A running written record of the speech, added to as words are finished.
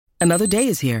Another day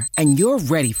is here, and you're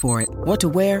ready for it. What to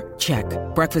wear? Check.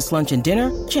 Breakfast, lunch, and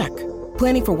dinner? Check.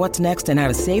 Planning for what's next and how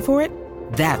to save for it?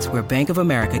 That's where Bank of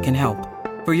America can help.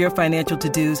 For your financial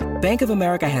to-dos, Bank of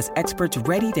America has experts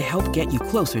ready to help get you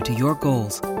closer to your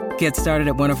goals. Get started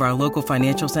at one of our local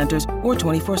financial centers or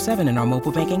 24/7 in our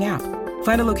mobile banking app.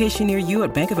 Find a location near you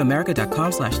at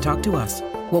bankofamerica.com/talktous.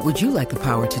 What would you like the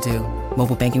power to do?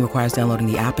 Mobile banking requires downloading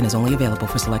the app and is only available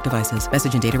for select devices.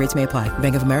 Message and data rates may apply.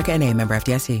 Bank of America N.A., member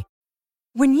FDIC.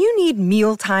 When you need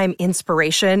mealtime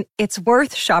inspiration, it's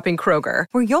worth shopping Kroger,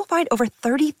 where you'll find over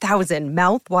 30,000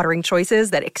 mouth-watering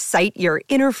choices that excite your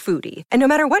inner foodie. And no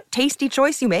matter what tasty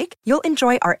choice you make, you'll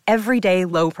enjoy our everyday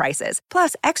low prices,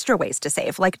 plus extra ways to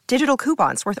save, like digital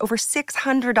coupons worth over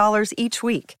 $600 each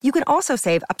week. You can also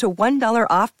save up to $1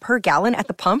 off per gallon at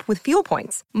the pump with fuel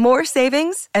points. More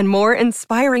savings and more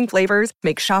inspiring flavors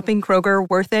make shopping Kroger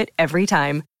worth it every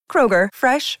time. Kroger,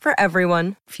 fresh for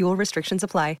everyone. Fuel restrictions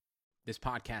apply. This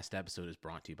podcast episode is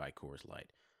brought to you by Coors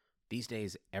Light. These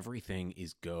days, everything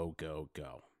is go, go,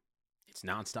 go. It's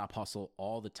nonstop hustle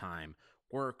all the time.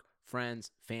 Work, friends,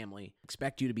 family,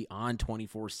 expect you to be on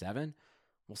 24/7.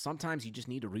 Well, sometimes you just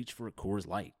need to reach for a Coors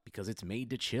Light because it's made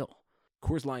to chill.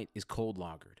 Coors Light is cold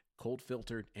lagered, cold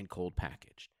filtered, and cold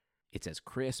packaged. It's as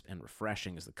crisp and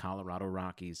refreshing as the Colorado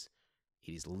Rockies.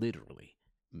 It is literally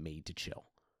made to chill.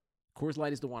 Coors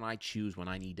Light is the one I choose when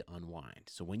I need to unwind.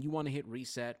 So when you want to hit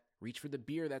reset, reach for the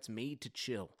beer that's made to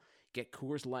chill. Get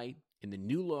Coors Light in the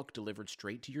new look delivered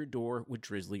straight to your door with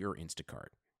Drizzly or Instacart.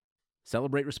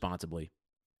 Celebrate responsibly.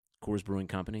 Coors Brewing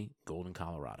Company, Golden,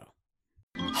 Colorado.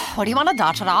 What do you want to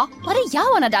da-da-da? What do you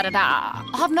want to da-da-da?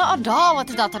 I have no idea what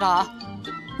to da-da-da.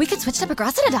 We could switch to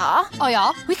Progressive da. Oh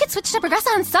yeah? We could switch to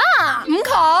Progressive and sa.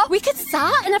 Okay. We could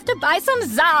sa and have to buy some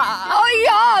za. Oh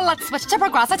yeah, let's switch to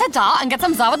Progressive to da and get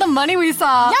some za with the money we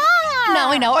saw. Yeah!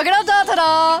 Now we know we're gonna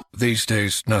da-da-da. These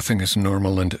days, nothing is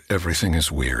normal and everything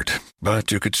is weird.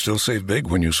 But you could still save big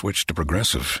when you switch to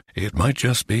Progressive. It might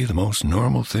just be the most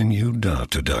normal thing you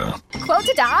da-da-da. Quote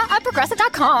to da at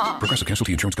Progressive.com. Progressive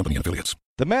Casualty Insurance Company and Affiliates.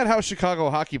 The Madhouse Chicago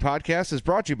Hockey Podcast is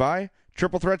brought to you by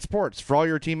Triple Threat Sports. For all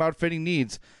your team outfitting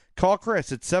needs, call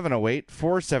Chris at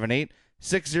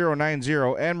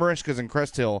 708-478-6090 and Marishka's in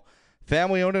Crest Hill.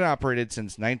 Family owned and operated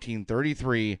since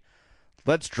 1933.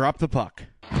 Let's drop the puck.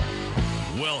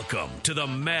 Welcome to the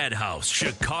Madhouse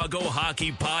Chicago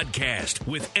Hockey Podcast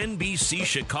with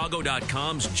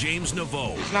NBCChicago.com's James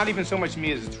Naveau. It's not even so much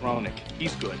me as it's Ronick.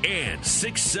 He's good. And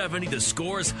 670 The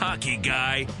Score's hockey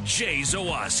guy, Jay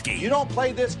Zawaski. You don't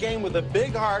play this game with a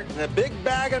big heart and a big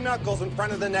bag of knuckles in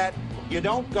front of the net. You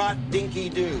don't got dinky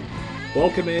do.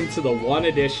 Welcome into the one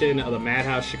edition of the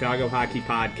Madhouse Chicago Hockey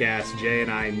Podcast Jay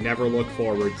and I never look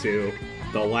forward to.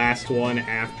 The last one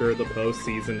after the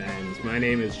postseason ends. My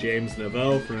name is James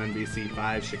Naveau from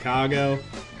NBC5 Chicago.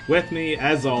 With me,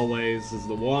 as always, is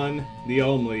the one, the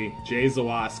only, Jay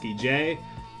Zawaski. Jay,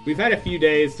 we've had a few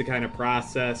days to kind of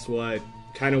process what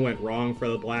kind of went wrong for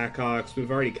the Blackhawks.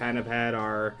 We've already kind of had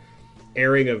our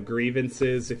airing of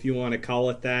grievances, if you want to call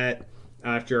it that,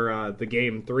 after the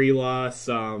Game 3 loss.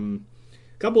 A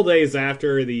couple days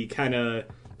after the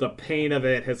pain of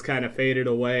it has kind of faded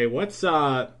away. What's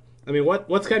kind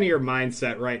of your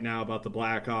mindset right now about the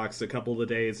Blackhawks a couple of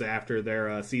days after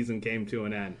their season came to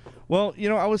an end? Well,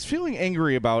 I was feeling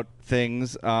angry about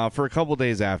things for a couple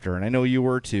days after, and I know you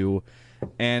were too.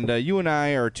 And you and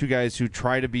I are two guys who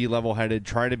try to be level-headed,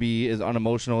 try to be as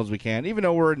unemotional as we can. Even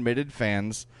though we're admitted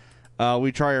fans,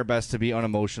 we try our best to be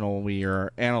unemotional when we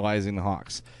are analyzing the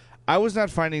Hawks. I was not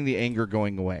finding the anger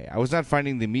going away. I was not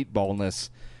finding the meatballness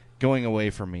going away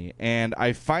from me. And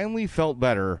I finally felt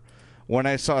better when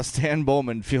I saw Stan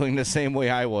Bowman feeling the same way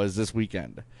I was this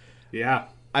weekend. Yeah.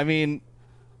 I mean,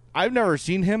 I've never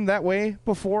seen him that way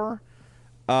before.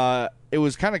 It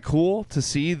was kind of cool to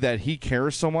see that he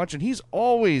cares so much, and he's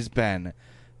always been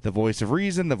the voice of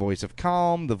reason, the voice of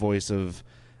calm, the voice of,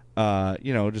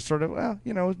 just sort of,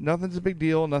 nothing's a big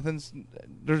deal.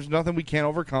 There's nothing we can't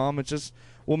overcome. It's just,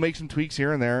 we'll make some tweaks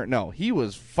here and there. No, he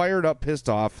was fired up, pissed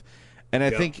off. And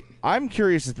I think I'm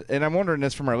curious, and I'm wondering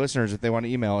this from our listeners if they want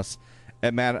to email us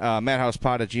at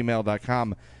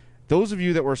madhousepod@gmail.com. Those of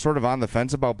you that were sort of on the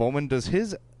fence about Bowman, does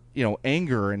his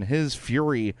anger and his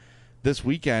fury this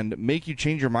weekend make you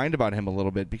change your mind about him a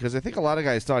little bit? Because I think a lot of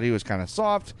guys thought he was kind of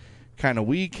soft, kind of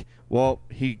weak. Well,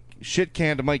 he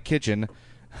shit-canned Mike Kitchen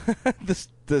this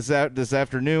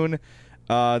afternoon.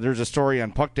 There's a story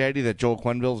on Puck Daddy that Joel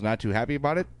Quenneville's not too happy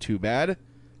about it. Too bad.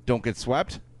 Don't get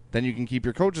swept. Then you can keep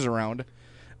your coaches around.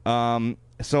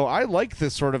 So I like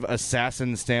this sort of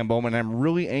assassin Stan Bowman. I'm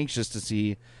really anxious to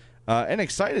see and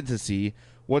excited to see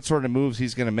what sort of moves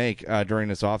he's going to make during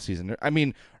this offseason. I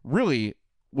mean, really,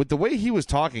 with the way he was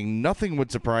talking, nothing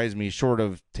would surprise me short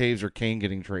of Taves or Kane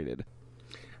getting traded.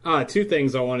 Two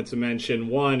things I wanted to mention.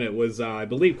 One, it was, I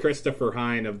believe, Christopher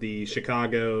Hine of the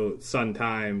Chicago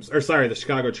the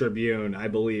Chicago Tribune, I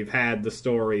believe, had the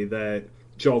story that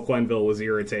Joel Quenneville was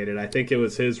irritated. I think it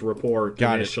was his report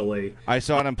initially. I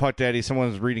saw it on Puck Daddy. Someone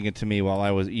was reading it to me while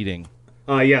I was eating.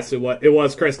 Yes, it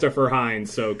was Christopher Hine,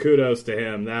 so kudos to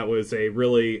him. That was a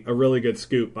really good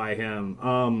scoop by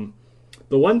him.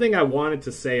 The one thing I wanted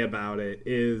to say about it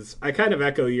is I kind of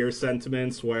echo your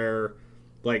sentiments where,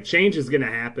 like, change is going to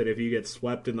happen if you get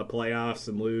swept in the playoffs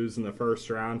and lose in the first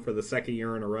round for the second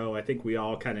year in a row. I think we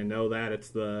all kind of know that. It's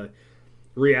the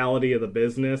reality of the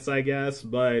business, I guess.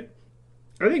 But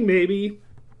I think maybe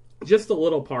just a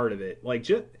little part of it. Like,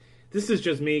 this is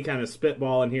just me kind of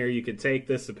spitballing here. You could take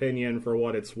this opinion for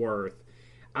what it's worth.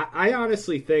 I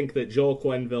honestly think that Joel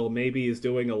Quenneville maybe is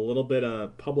doing a little bit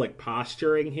of public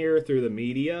posturing here through the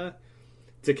media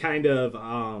to kind of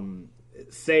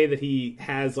say that he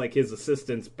has, like, his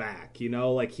assistants back, you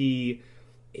know, like he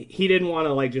didn't want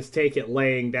to, like, just take it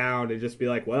laying down and just be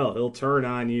like, well, he'll turn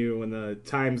on you when the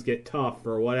times get tough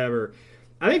or whatever.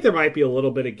 I think there might be a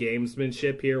little bit of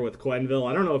gamesmanship here with Quenneville.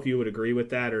 I don't know if you would agree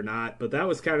with that or not, but that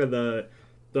was kind of the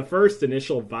first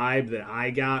initial vibe that I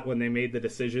got when they made the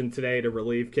decision today to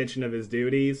relieve Kitchen of his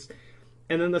duties.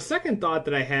 And then the second thought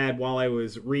that I had while I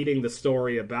was reading the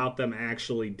story about them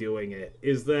actually doing it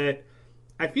is that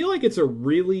I feel like it's a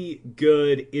really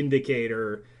good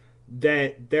indicator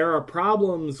that there are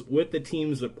problems with the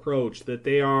team's approach that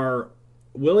they are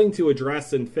willing to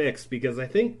address and fix, because I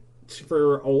think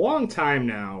for a long time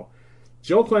now,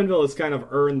 Joe Quenneville has kind of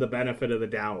earned the benefit of the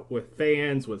doubt with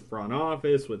fans, with front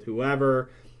office, with whoever,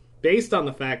 based on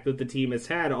the fact that the team has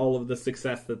had all of the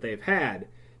success that they've had.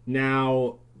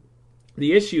 Now,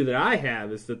 the issue that I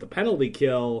have is that the penalty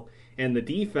kill and the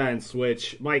defense,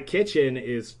 which Mike Kitchen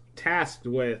is tasked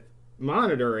with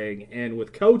monitoring and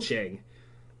with coaching,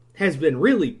 has been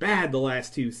really bad the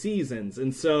last 2 seasons.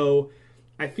 And so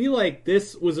I feel like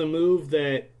this was a move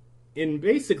that in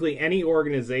basically any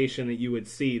organization that you would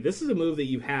see, this is a move that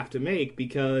you have to make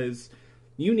because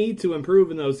you need to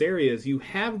improve in those areas. You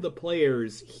have the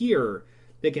players here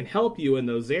that can help you in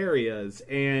those areas.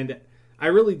 And I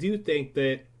really do think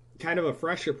that kind of a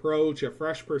fresh approach, a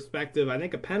fresh perspective, I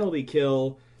think a penalty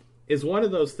kill is one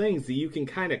of those things that you can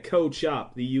kind of coach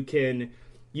up, that you can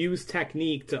use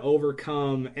technique to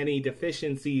overcome any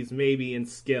deficiencies maybe in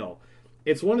skill.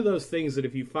 It's one of those things that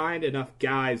if you find enough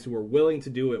guys who are willing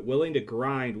to do it, willing to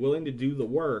grind, willing to do the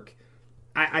work,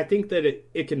 I think that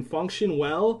it can function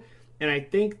well. And I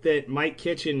think that Mike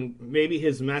Kitchen, maybe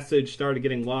his message started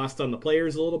getting lost on the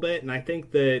players a little bit. And I think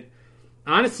that,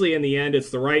 honestly, in the end, it's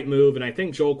the right move. And I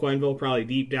think Joel Quenneville probably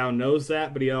deep down knows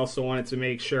that. But he also wanted to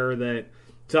make sure that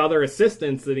to other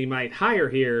assistants that he might hire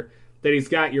here, that he's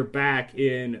got your back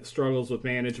in struggles with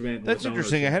management. That's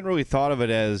interesting. I hadn't really thought of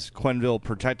it as Quenneville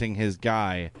protecting his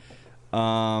guy.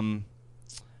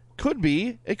 Could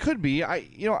be. It could be.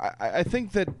 I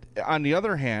think that on the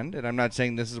other hand, and I'm not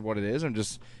saying this is what it is, I'm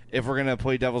just, if we're going to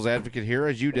play devil's advocate here,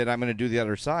 as you did, I'm going to do the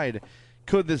other side.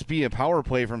 Could this be a power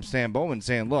play from Stan Bowman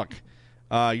saying, look,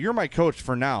 you're my coach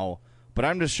for now, but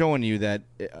I'm just showing you that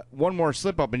one more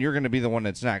slip up and you're going to be the one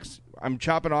that's next. I'm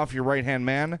chopping off your right-hand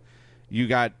man. You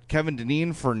got Kevin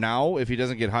Dineen for now if he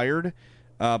doesn't get hired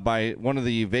by one of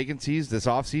the vacancies this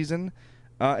offseason,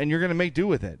 and you're going to make do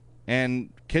with it.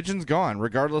 And Kitchen's gone,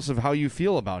 regardless of how you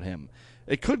feel about him.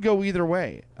 It could go either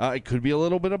way. It could be a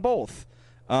little bit of both.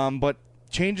 But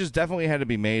changes definitely had to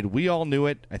be made. We all knew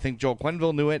it. I think Joel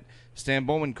Quenneville knew it. Stan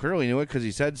Bowman clearly knew it because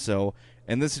he said so.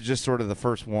 And this is just sort of the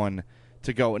first one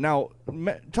to go. Now,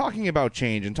 talking about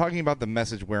change and talking about the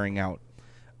message wearing out,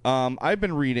 I've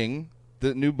been reading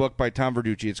the new book by Tom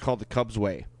Verducci. It's called The Cubs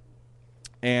Way.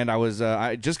 And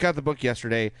I just got the book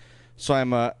yesterday, so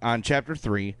I'm on chapter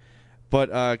 3. But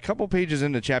a couple pages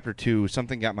into chapter 2,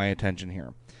 something got my attention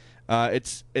here.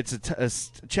 It's a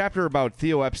chapter about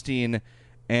Theo Epstein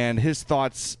and his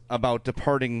thoughts about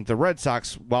departing the Red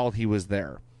Sox while he was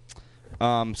there.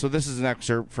 So this is an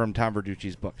excerpt from Tom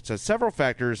Verducci's book. It says, several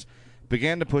factors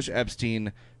began to push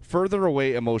Epstein further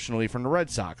away emotionally from the Red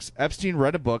Sox. Epstein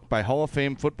read a book by Hall of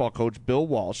Fame football coach Bill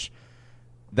Walsh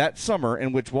that summer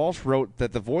in which Walsh wrote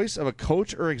that the voice of a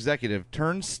coach or executive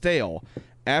turns stale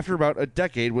after about a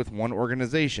decade with one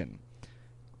organization.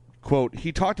 Quote,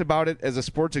 he talked about it as a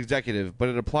sports executive, but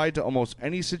it applied to almost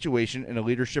any situation in a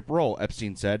leadership role,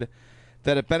 Epstein said,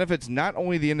 that it benefits not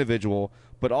only the individual,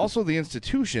 but also the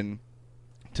institution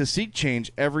to seek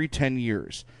change every 10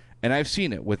 years. And I've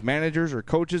seen it with managers or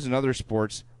coaches in other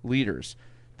sports leaders.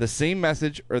 The same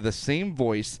message or the same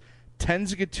voice tends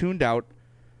to get tuned out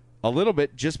a little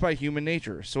bit just by human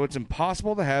nature. So it's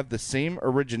impossible to have the same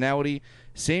originality,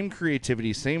 same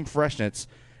creativity, same freshness.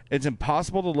 It's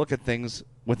impossible to look at things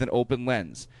with an open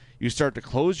lens. You start to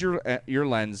close your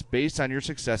lens based on your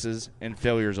successes and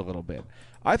failures a little bit.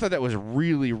 I thought that was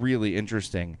really, really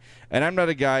interesting. And I'm not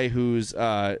a guy who's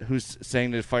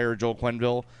saying to fire Joel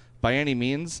Quenneville by any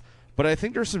means, but I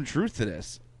think there's some truth to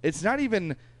this. It's not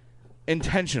even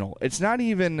intentional. It's not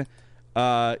even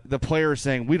the player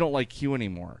saying, we don't like Q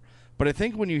anymore. But I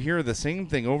think when you hear the same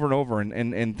thing over and over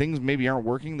and things maybe aren't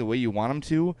working the way you want them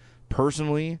to,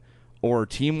 personally or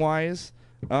team-wise,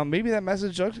 maybe that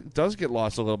message does get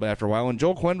lost a little bit after a while. And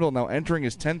Joel Quenneville now entering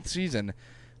his 10th season,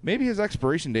 maybe his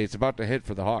expiration date's about to hit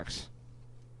for the Hawks.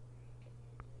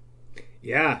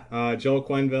 Yeah, Joel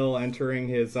Quenneville entering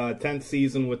his 10th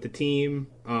season with the team.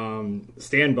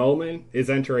 Stan Bowman is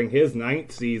entering his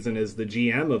 9th season as the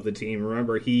GM of the team.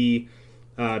 Remember, he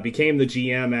became the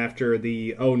GM after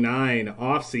the 2009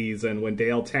 offseason when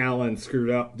Dale Talon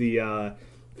screwed up the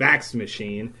fax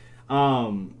machine.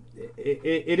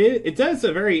 It does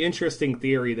a very interesting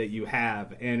theory that you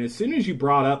have, and as soon as you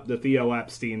brought up the Theo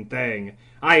Epstein thing,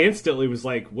 I instantly was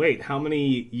like, wait, how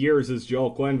many years has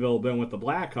Joel Quenneville been with the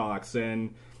Blackhawks?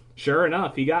 And sure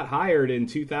enough, he got hired in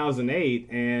 2008,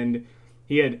 and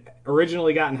he had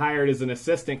originally gotten hired as an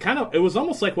assistant. It was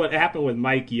almost like what happened with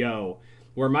Mike Yeo,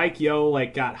 where Mike Yeo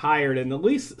got hired, and at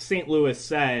least St. Louis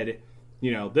said,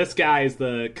 this guy is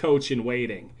the coach in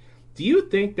waiting. Do you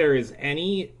think there is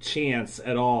any chance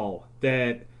at all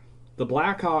that the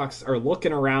Blackhawks are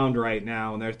looking around right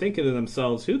now and they're thinking to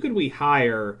themselves, who could we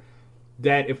hire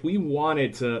that if we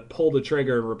wanted to pull the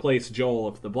trigger and replace Joel,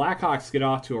 if the Blackhawks get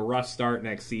off to a rough start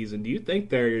next season, do you think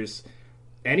there's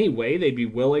any way they'd be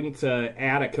willing to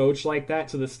add a coach like that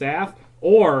to the staff?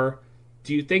 Or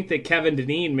do you think that Kevin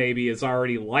Dineen maybe is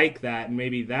already like that and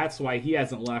maybe that's why he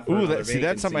hasn't left for another vacancy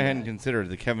that's something yet? I hadn't considered,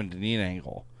 the Kevin Dineen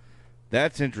angle.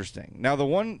 That's interesting. Now, the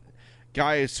one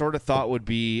guy I sort of thought would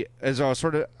be, as I was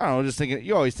sort of, I don't know, just thinking,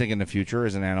 you always think in the future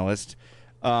as an analyst,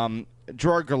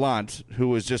 Gerard Gallant, who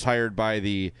was just hired by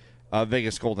the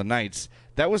Vegas Golden Knights,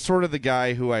 that was sort of the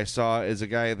guy who I saw as a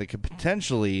guy that could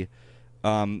potentially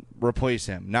replace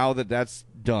him. Now that that's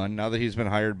done, now that he's been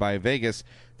hired by Vegas,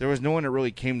 there was no one that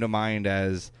really came to mind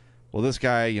as, well, this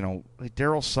guy, like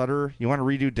Daryl Sutter, you want to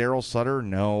redo Daryl Sutter?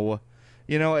 No.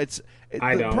 The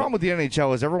problem with the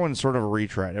NHL is everyone's sort of a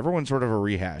retread. Everyone's sort of a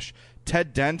rehash.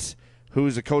 Ted Dent,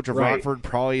 who's a coach of Rockford,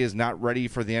 probably is not ready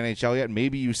for the NHL yet.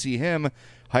 Maybe you see him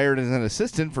hired as an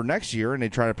assistant for next year, and they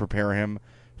try to prepare him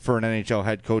for an NHL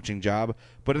head coaching job.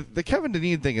 But the Kevin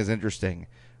Dineen thing is interesting.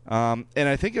 And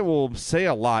I think it will say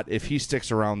a lot if he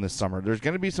sticks around this summer. There's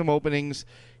going to be some openings.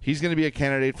 He's going to be a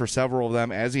candidate for several of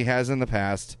them, as he has in the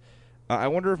past. I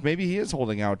wonder if maybe he is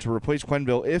holding out to replace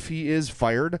Quenneville if he is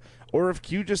fired, or if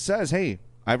Q just says, hey,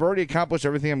 I've already accomplished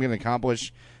everything I'm going to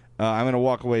accomplish. I'm going to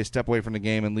walk away, step away from the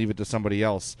game, and leave it to somebody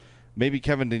else. Maybe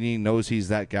Kevin Dineen knows he's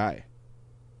that guy.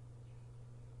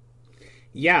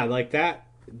 Yeah, like that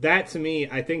to me,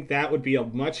 I think that would be a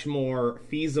much more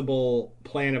feasible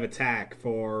plan of attack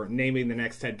for naming the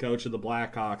next head coach of the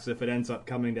Blackhawks if it ends up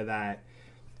coming to that,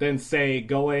 than, say,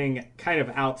 going kind of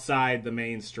outside the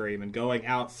mainstream and going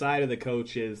outside of the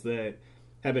coaches that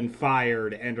have been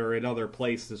fired and are in other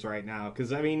places right now.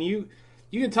 Because, I mean, you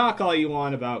can talk all you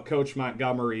want about Coach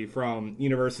Montgomery from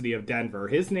University of Denver.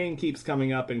 His name keeps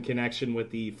coming up in connection with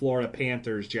the Florida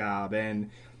Panthers job, and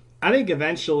I think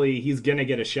eventually he's going to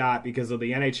get a shot because of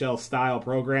the NHL-style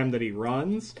program that he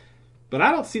runs. But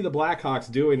I don't see the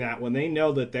Blackhawks doing that when they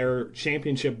know that their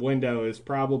championship window is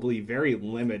probably very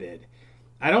limited.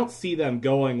 I don't see them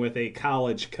going with a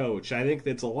college coach. I think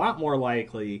it's a lot more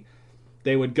likely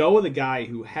they would go with a guy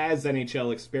who has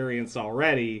NHL experience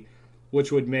already,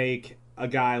 which would make a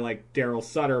guy like Daryl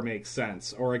Sutter make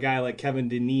sense, or a guy like Kevin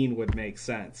Dineen would make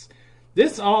sense.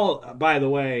 This all, by the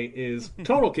way, is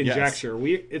total conjecture.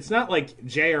 Yes. It's not like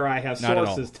Jay or I have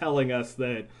sources telling us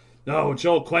that, no,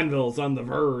 Joel Quenneville's on the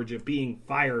verge of being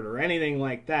fired or anything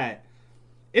like that.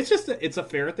 It's just it's a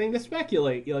fair thing to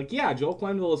speculate. You're like, yeah, Joel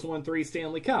Quenneville has won 3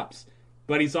 Stanley Cups,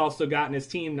 but he's also gotten his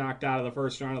team knocked out of the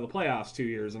first round of the playoffs 2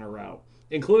 years in a row,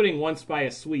 including once by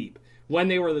a sweep when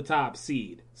they were the top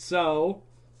seed. So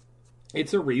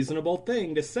it's a reasonable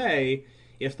thing to say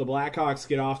if the Blackhawks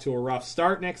get off to a rough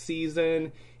start next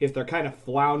season, if they're kind of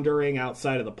floundering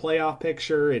outside of the playoff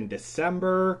picture in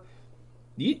December,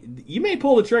 you may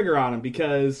pull the trigger on them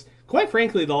because, quite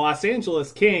frankly, the Los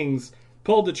Angeles Kings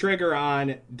pulled the trigger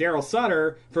on Daryl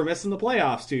Sutter for missing the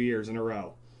playoffs 2 years in a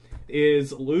row.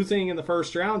 Is losing in the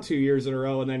first round 2 years in a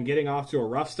row and then getting off to a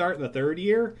rough start in the third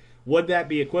year would that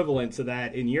be equivalent to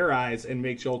that in your eyes and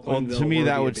make Joel Quenneville? Well, to me,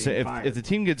 that would say fired? if the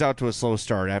team gets out to a slow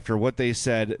start after what they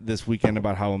said this weekend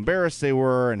about how embarrassed they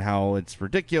were and how it's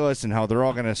ridiculous and how they're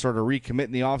all going to sort of recommit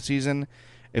in the offseason,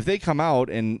 if they come out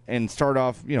and start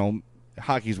off,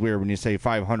 hockey's weird when you say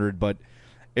 500, but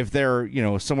if they're,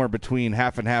 somewhere between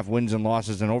half and half wins and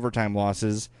losses and overtime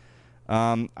losses,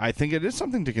 I think it is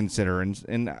something to consider.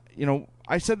 And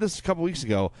I said this a couple weeks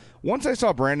ago. Once I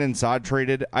saw Brandon Saad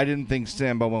traded, I didn't think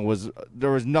Stan Bowman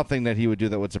there was nothing that he would do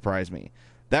that would surprise me.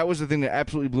 That was the thing that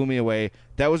absolutely blew me away.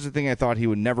 That was the thing I thought he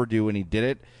would never do, and he did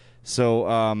it.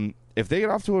 So if they get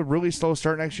off to a really slow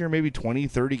start next year, maybe 20,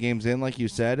 30 games in, like you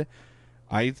said,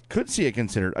 I could see it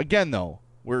considered. Again, though,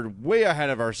 we're way ahead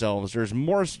of ourselves. There's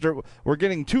more. We're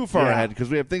getting too far ahead because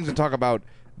we have things to talk about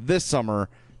this summer.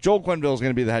 Joel Quenneville is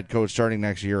going to be the head coach starting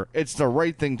next year. It's the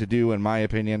right thing to do, in my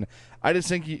opinion. I just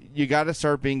think you got to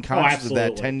start being conscious of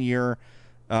that 10-year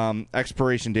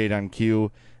expiration date on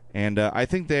Q, and I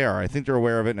think they are. I think they're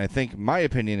aware of it, and I think my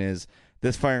opinion is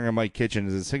this firing of Mike Kitchen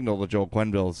is a signal to Joel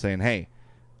Quenneville saying, hey,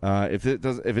 if it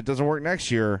doesn't work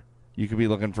next year, you could be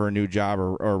looking for a new job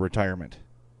or retirement.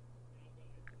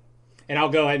 And I'll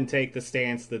go ahead and take the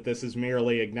stance that this is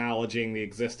merely acknowledging the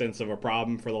existence of a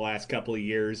problem for the last couple of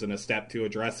years and a step to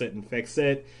address it and fix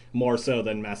it, more so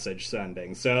than message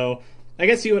sending. So I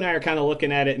guess you and I are kind of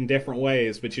looking at it in different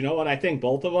ways, but you know what? I think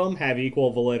both of them have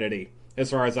equal validity as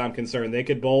far as I'm concerned. They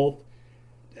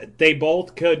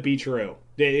both could be true.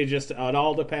 It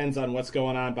all depends on what's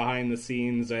going on behind the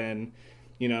scenes, and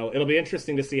it'll be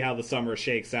interesting to see how the summer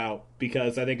shakes out,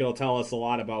 because I think it'll tell us a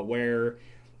lot about where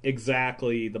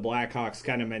exactly the Blackhawks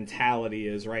kind of mentality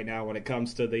is right now when it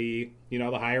comes to the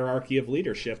hierarchy of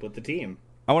leadership with the team.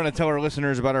 I want to tell our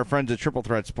listeners about our friends at Triple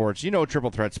Threat Sports. Triple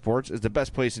Threat Sports is the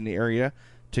best place in the area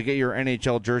to get your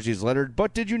NHL jerseys lettered.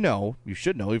 But did you know, you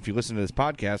should know if you listen to this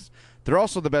podcast, they're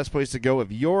also the best place to go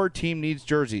if your team needs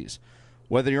jerseys.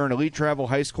 Whether you're an elite travel,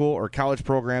 high school, or college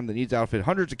program that needs to outfit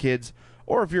hundreds of kids,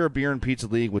 or if you're a beer and pizza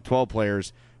league with 12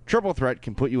 players, Triple Threat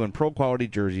can put you in pro-quality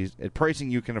jerseys at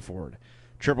pricing you can afford.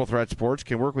 Triple Threat Sports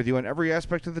can work with you on every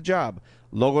aspect of the job.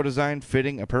 Logo design,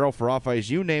 fitting, apparel for off-ice,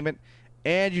 you name it.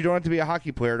 And you don't have to be a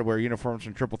hockey player to wear uniforms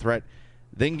from Triple Threat.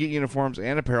 They can get uniforms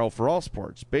and apparel for all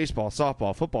sports: baseball,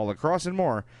 softball, football, lacrosse, and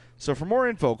more. So for more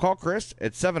info, call Chris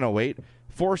at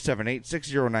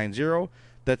 708-478-6090.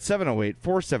 That's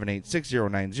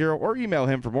 708-478-6090. Or email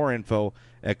him for more info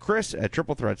at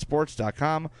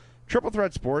chris@triplethreatsports.com. Triple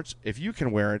Threat Sports, if you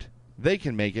can wear it, they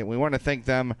can make it. We want to thank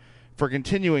them for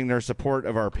continuing their support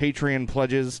of our Patreon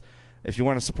pledges. If you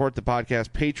want to support the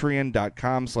podcast,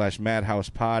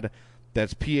 patreon.com/madhousepod.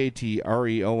 That's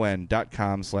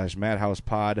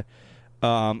patreon.com/madhousepod.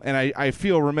 And I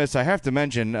feel remiss. I have to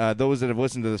mention, those that have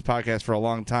listened to this podcast for a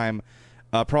long time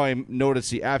probably noticed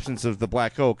the absence of the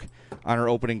Black Oak on our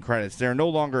opening credits. They're no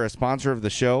longer a sponsor of the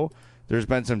show. There's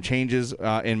been some changes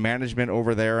in management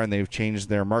over there, and they've changed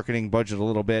their marketing budget a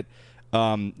little bit.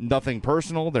 Nothing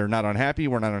personal. They're not unhappy.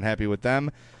 We're not unhappy with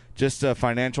them. Just a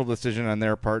financial decision on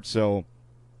their part. So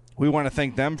we want to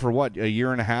thank them for, a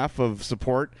year and a half of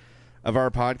support of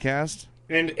our podcast.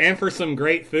 And for some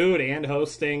great food and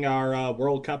hosting our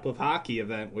World Cup of Hockey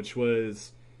event, which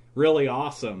was really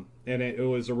awesome. And it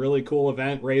was a really cool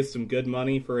event, raised some good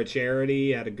money for a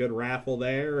charity, had a good raffle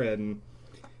there, and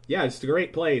yeah, just a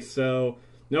great place. So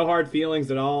no hard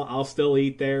feelings at all. I'll still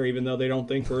eat there, even though they don't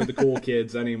think we're the cool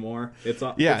kids anymore. It's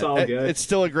all good. It's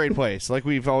still a great place. Like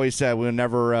we've always said, we'll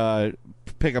never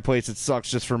pick a place that sucks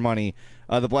just for money.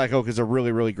 The Black Oak is a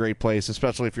really, really great place,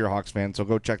 especially if you're a Hawks fan, so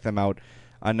go check them out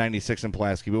on 96 and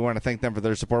Pulaski. We want to thank them for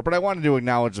their support, but I wanted to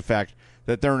acknowledge the fact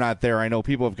that they're not there. I know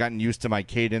people have gotten used to my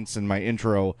cadence and my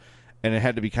intro, and it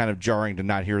had to be kind of jarring to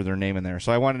not hear their name in there.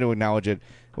 So I wanted to acknowledge it.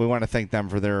 We want to thank them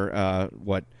for their,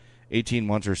 18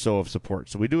 months or so of support.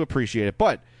 So we do appreciate it.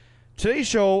 But today's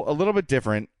show, a little bit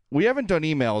different. We haven't done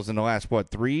emails in the last,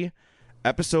 3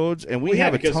 episodes, and we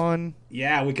have a ton.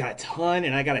 Yeah, we got a ton,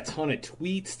 and I got a ton of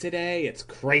tweets today. It's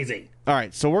crazy. All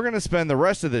right, so we're going to spend the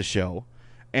rest of this show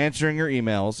answering your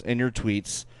emails and your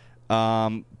tweets.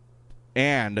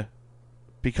 And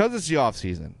because it's the off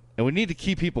season, and we need to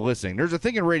keep people listening, there's a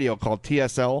thing in radio called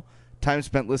TSL, time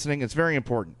spent listening. It's very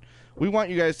important. We want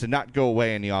you guys to not go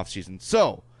away in the off season.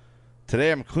 So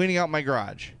today I'm cleaning out my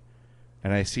garage,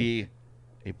 and I see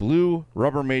a blue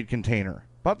Rubbermaid container,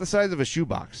 about the size of a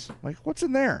shoebox. Like, what's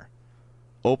in there?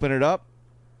 Open it up.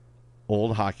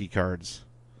 Old hockey cards.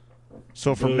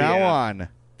 So from now on,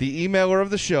 the emailer of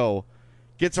the show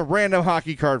gets a random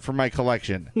hockey card from my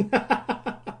collection.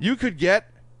 You could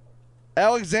get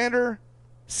Alexander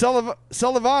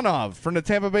Selivanov from the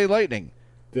Tampa Bay Lightning.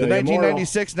 The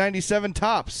 1996-97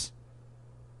 Topps.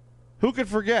 Who could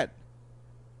forget?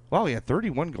 Wow, he had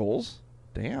 31 goals.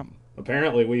 Damn.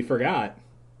 Apparently, we forgot.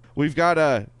 We've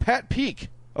got Pat Peake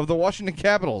of the Washington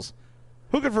Capitals.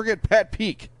 Who could forget Pat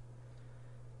Peake?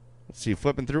 Let's see,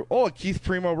 flipping through. Oh, a Keith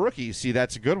Primo rookie. See,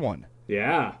 that's a good one.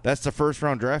 Yeah. That's the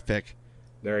first-round draft pick.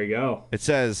 There you go. It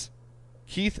says,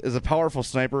 Keith is a powerful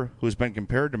sniper who has been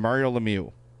compared to Mario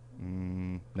Lemieux.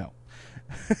 No.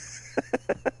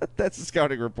 That's the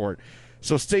scouting report.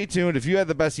 So stay tuned. If you had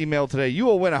the best email today, you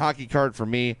will win a hockey card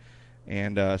from me,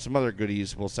 and some other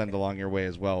goodies we'll send along your way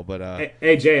as well. But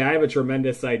hey, Jay, I have a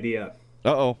tremendous idea.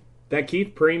 Uh-oh. That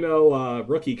Keith Primo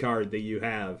rookie card that you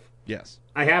have. Yes.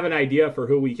 I have an idea for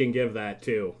who we can give that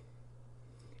to.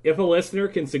 If a listener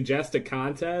can suggest a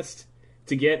contest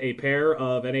to get a pair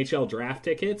of NHL draft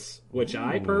tickets, which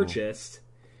I purchased,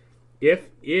 if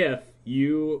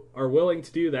you are willing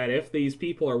to do that, if these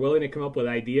people are willing to come up with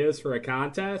ideas for a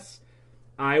contest,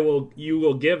 you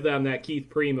will give them that Keith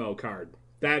Primo card.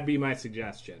 That'd be my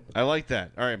suggestion. I like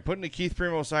that. All right, I'm putting the Keith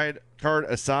Primo card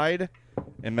aside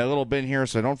in my little bin here,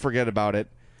 so don't forget about it.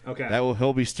 Okay.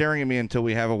 He'll be staring at me until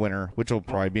we have a winner, which will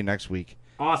probably be next week.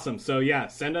 Awesome. So, yeah,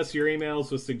 send us your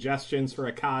emails with suggestions for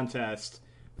a contest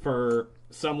for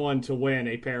someone to win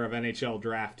a pair of NHL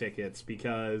draft tickets,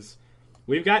 because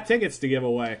we've got tickets to give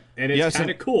away, and it's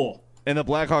kind of cool. And the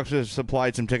Blackhawks have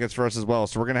supplied some tickets for us as well,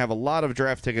 so we're going to have a lot of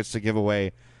draft tickets to give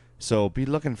away. So be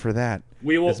looking for that.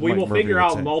 We will figure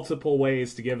out multiple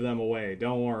ways to give them away.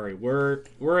 Don't worry. We're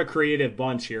a creative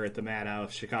bunch here at the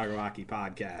Madhouse Chicago Hockey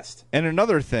Podcast. And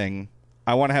another thing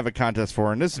I want to have a contest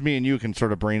for, and this is me and you can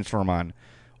sort of brainstorm on.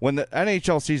 When the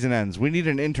NHL season ends, we need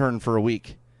an intern for a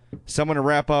week. Someone to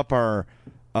wrap up our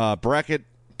bracket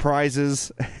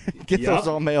prizes, get those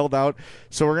all mailed out.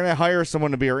 So we're going to hire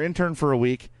someone to be our intern for a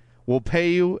week. We'll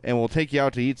pay you, and we'll take you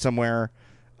out to eat somewhere.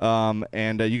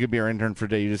 And you could be our intern for a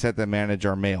day. You just have to manage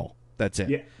our mail. That's it.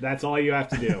 Yeah, that's all you have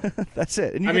to do. That's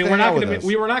it. And we're not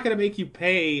going to make you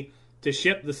pay to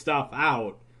ship the stuff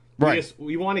out. Right.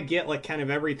 We want to get like kind of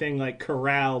everything like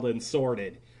corralled and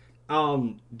sorted.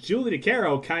 Julie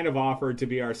DeCaro kind of offered to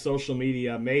be our social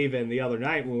media maven the other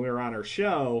night when we were on her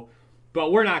show,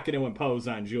 but we're not going to impose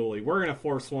on Julie. We're going to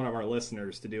force one of our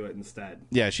listeners to do it instead.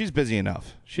 Yeah, she's busy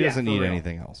enough. She doesn't need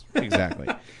anything else. Exactly.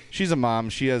 She's a mom.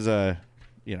 She has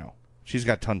she's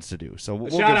got tons to do. So we'll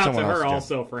shout get out to her else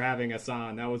also for having us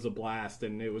on. That was a blast,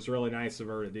 and it was really nice of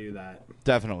her to do that.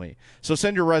 Definitely. So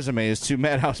send your resumes to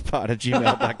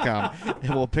madhousepod@gmail.com,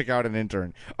 and we'll pick out an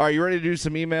intern. All right, you ready to do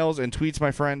some emails and tweets,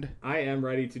 my friend? I am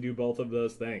ready to do both of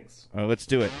those things. All right, let's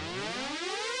do it.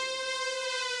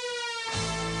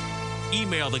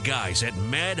 Email the guys at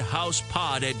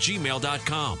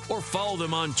madhousepod@gmail.com or follow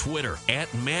them on Twitter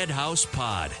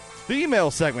 @madhousepod. The email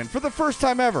segment, for the first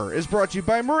time ever, is brought to you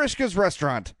by Marishka's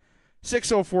Restaurant,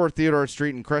 604 Theodore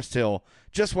Street in Crest Hill,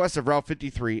 just west of Route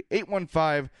 53,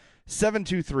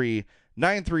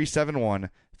 815-723-9371.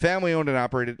 Family owned and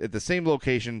operated at the same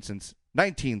location since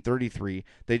 1933.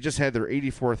 They just had their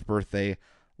 84th birthday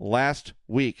last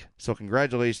week. So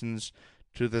congratulations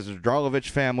to the Zdralovic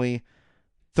family,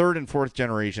 third and fourth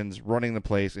generations running the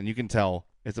place, and you can tell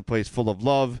it's a place full of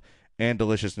love and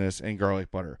deliciousness and garlic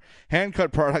butter.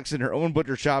 Hand-cut products in their own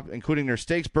butcher shop, including their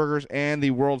steaks, burgers, and the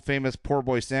world-famous Poor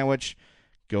Boy sandwich.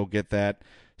 Go get that.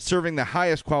 Serving the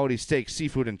highest quality steaks,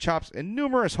 seafood, and chops, and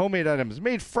numerous homemade items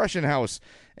made fresh in-house,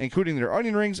 including their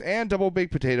onion rings and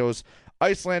double-baked potatoes,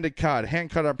 Icelandic cod,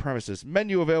 hand-cut on premises,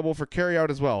 menu available for carry-out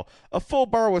as well, a full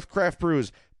bar with craft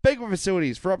brews, banquet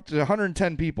facilities for up to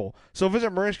 110 people. So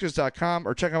visit Marishkas.com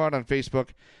or check them out on Facebook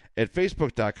at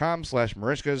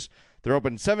facebook.com/Marishkas. They're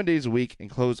open 7 days a week and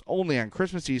close only on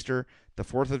Christmas, Easter, the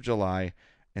 4th of July,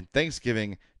 and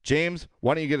Thanksgiving. James,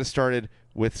 why don't you get us started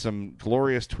with some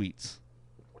glorious tweets?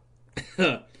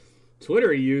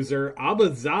 Twitter user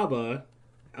Abazaba,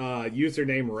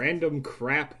 username Random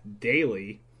Crap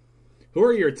Daily. Who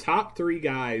are your top 3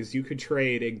 guys you could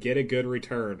trade and get a good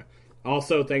return?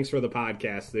 Also, thanks for the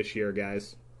podcast this year,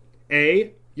 guys.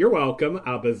 A, you're welcome,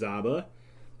 Abazaba.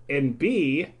 And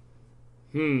B,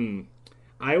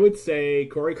 I would say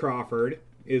Corey Crawford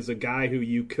is a guy who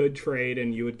you could trade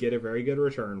and you would get a very good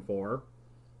return for.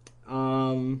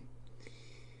 Trying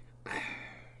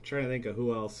to think of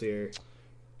who else here.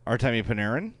 Artemi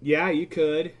Panarin? Yeah, you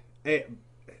could. Hey,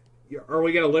 are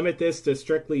we going to limit this to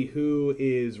strictly who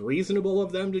is reasonable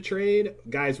of them to trade?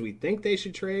 Guys we think they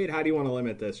should trade? How do you want to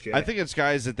limit this, Jay? I think it's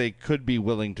guys that they could be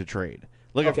willing to trade.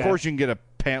 Like, Of course you can get a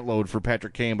pant load for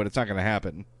Patrick Kane, but it's not going to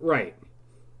happen. Right.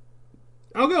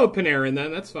 I'll go with Panarin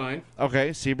then. That's fine.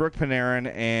 Okay, Seabrook, Panarin,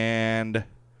 and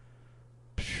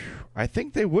I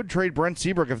think they would trade Brent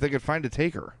Seabrook if they could find a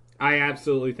taker. I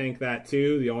absolutely think that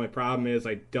too. The only problem is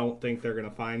I don't think they're going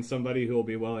to find somebody who will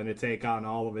be willing to take on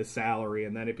all of his salary,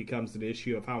 and then it becomes an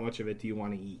issue of how much of it do you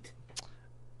want to eat.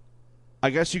 I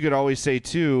guess you could always say,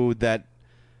 too, that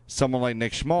someone like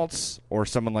Nick Schmaltz or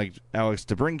someone like Alex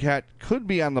DeBrincat could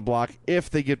be on the block if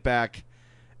they get back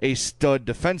a stud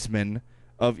defenseman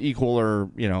of equal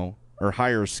or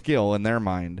higher skill in their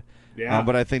mind. Yeah.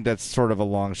 But I think that's sort of a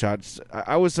long shot.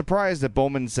 I was surprised that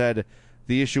Bowman said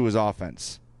the issue was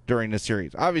offense during the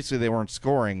series. Obviously, they weren't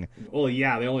scoring. Well,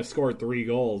 yeah, they only scored 3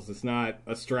 goals. It's not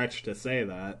a stretch to say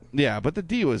that. Yeah, but the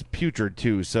D was putrid,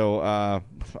 too, so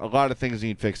a lot of things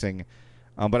need fixing.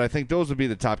 But I think those would be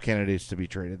the top candidates to be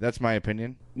traded. That's my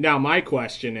opinion. Now, my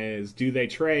question is, do they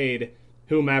trade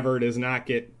whomever does not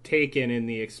get taken in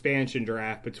the expansion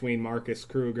draft between Marcus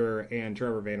Kruger and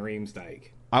Trevor Van Riemsdyk?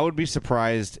 I would be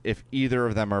surprised if either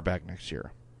of them are back next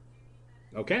year.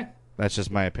 Okay. That's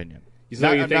just my opinion.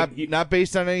 So not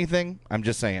based on anything. I'm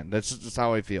just saying. That's just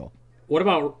how I feel. What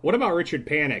about Richard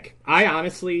Panik?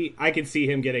 I could see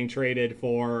him getting traded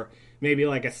for maybe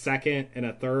like a second and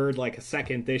a third, like a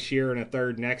second this year and a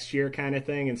third next year kind of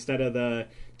thing, instead of the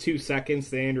 2 seconds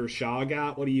that Andrew Shaw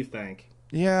got. What do you think?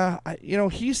 Yeah,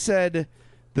 he said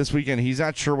this weekend he's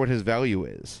not sure what his value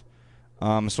is.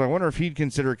 So I wonder if he'd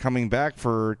consider coming back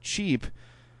for cheap.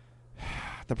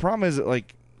 The problem is,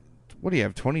 like, what do you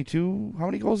have, 22? How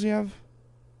many goals do you have?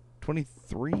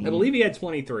 23? I believe he had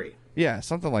 23. Yeah,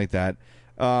 something like that.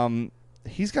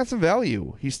 He's got some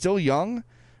value. He's still young,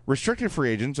 restricted free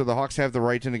agent, so the Hawks have the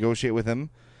right to negotiate with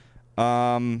him.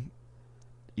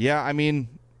 Yeah, I mean,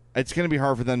 it's going to be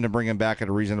hard for them to bring him back at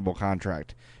a reasonable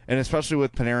contract. And especially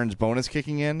with Panarin's bonus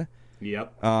kicking in,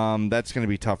 yep, that's going to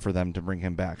be tough for them to bring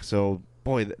him back. So,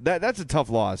 boy, that's a tough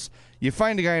loss. You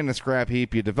find a guy in the scrap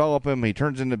heap, you develop him, he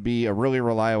turns into be a really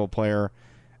reliable player,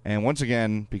 and once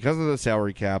again, because of the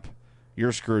salary cap,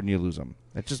 you're screwed and you lose him.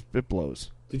 It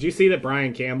blows. Did you see that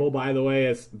Brian Campbell, by the way,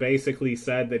 has basically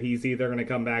said that he's either going to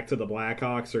come back to the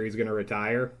Blackhawks or he's going to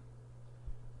retire?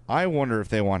 I wonder if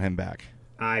they want him back.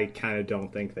 I kind of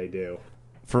don't think they do.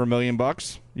 For $1 million?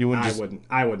 You wouldn't?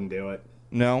 I wouldn't do it.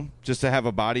 No, just to have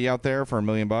a body out there for $1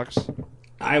 million?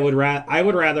 I would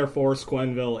rather force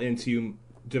Quenneville into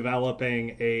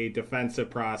developing a defensive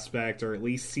prospect, or at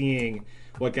least seeing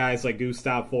what guys like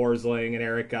Gustav Forsling and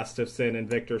Eric Gustafsson and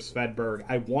Victor Svedberg.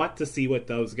 I want to see what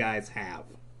those guys have.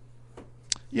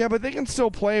 Yeah, but they can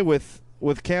still play with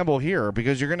Campbell here,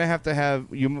 because you're going to have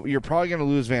you're probably going to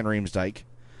lose Van Riemsdyk.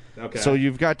 Okay. So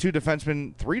you've got 3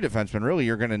 defensemen really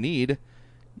you're going to need.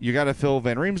 You got to fill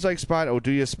Van Riemsdyk's spot,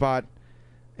 Oduya's spot,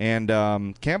 and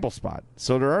Campbell's spot.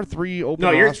 So there are 3 open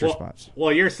roster spots.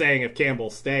 Well, you're saying if Campbell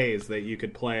stays that you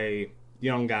could play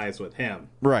young guys with him.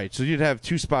 Right. So you'd have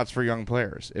 2 spots for young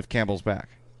players if Campbell's back.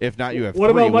 If not, you have 3. What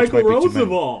about Michael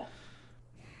Roosevelt?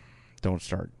 Don't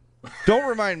start. Don't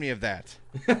remind me of that.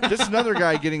 Just another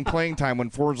guy getting playing time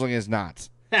when Forsling is not.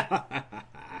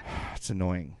 It's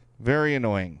annoying. Very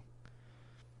annoying.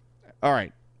 All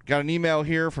right. Got an email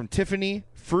here from Tiffany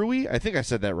Fruey. I think I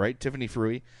said that right. Tiffany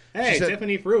Fruey. Hey,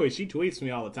 Tiffany Fruey. She tweets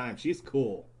me all the time. She's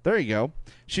cool. There you go.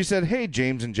 She said, hey,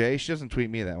 James and Jay. She doesn't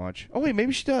tweet me that much. Oh, wait,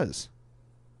 maybe she does.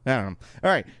 I don't know. All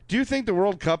right. Do you think the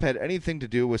World Cup had anything to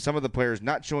do with some of the players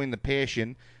not showing the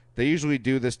passion they usually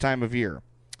do this time of year?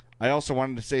 I also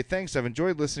wanted to say thanks. I've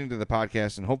enjoyed listening to the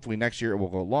podcast, and hopefully next year it will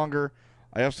go longer.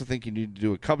 I also think you need to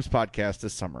do a Cubs podcast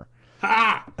this summer.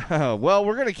 Ha! Well,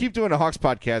 we're going to keep doing a Hawks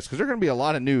podcast because there's going to be a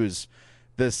lot of news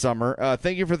this summer.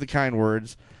 Thank you for the kind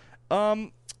words. I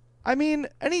mean,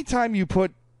 anytime you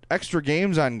put extra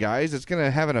games on guys, it's going to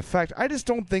have an effect. I just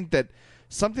don't think that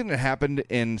something that happened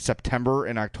in September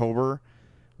and October,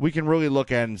 we can really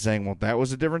look at and saying, well, that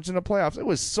was a difference in the playoffs. It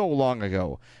was so long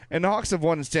ago. And the Hawks have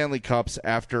won Stanley Cups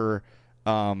after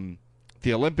the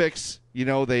Olympics. You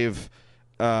know, they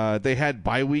had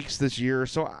bye weeks this year.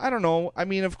 So I don't know. I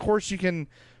mean, of course you can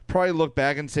probably look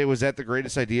back and say, was that the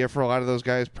greatest idea for a lot of those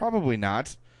guys? Probably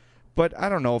not. But I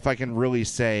don't know if I can really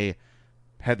say,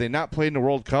 had they not played in the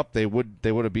World Cup, they would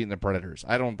have beaten the Predators.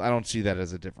 I don't see that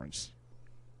as a difference.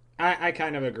 I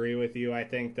kind of agree with you. I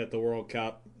think that the World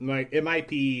Cup might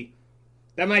be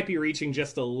reaching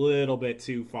just a little bit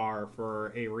too far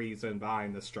for a reason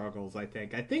behind the struggles. I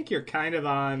think you're kind of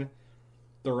on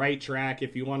the right track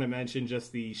if you want to mention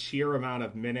just the sheer amount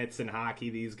of minutes in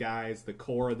hockey these guys, the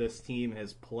core of this team,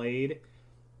 has played.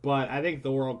 But I think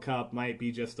the World Cup might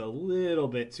be just a little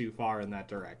bit too far in that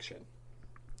direction.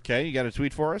 Okay, you got a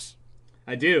tweet for us?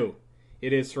 I do.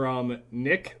 It is from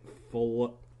Nick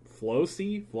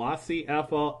Flossi,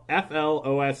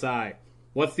 F-L-O-S-I.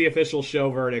 What's the official show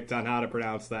verdict on how to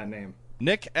pronounce that name?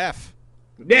 Nick F.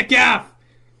 Nick F!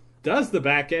 Does the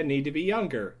back end need to be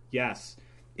younger? Yes.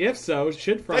 If so,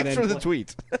 should front end... Thanks for the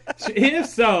tweet.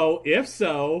 If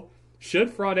so,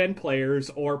 should front end players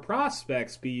or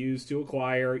prospects be used to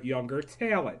acquire younger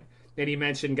talent? And he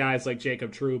mentioned guys like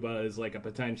Jacob Trouba as like a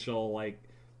potential, like,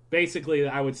 basically,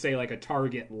 I would say like a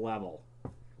target level.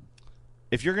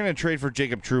 If you're going to trade for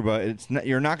Jacob Trouba,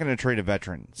 you're not going to trade a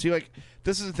veteran. See, like,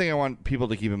 this is the thing I want people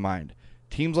to keep in mind.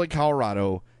 Teams like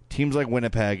Colorado, teams like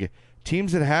Winnipeg,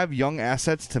 teams that have young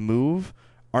assets to move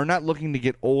are not looking to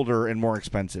get older and more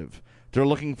expensive. They're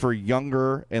looking for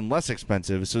younger and less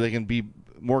expensive so they can be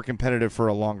more competitive for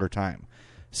a longer time.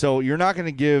 So you're not going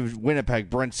to give Winnipeg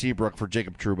Brent Seabrook for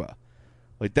Jacob Trouba.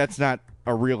 Like, that's not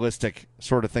a realistic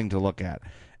sort of thing to look at.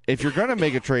 If you're going to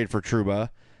make a trade for Trouba,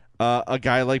 a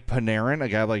guy like Panarin, a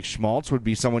guy like Schmaltz would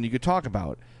be someone you could talk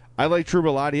about. I like Trouba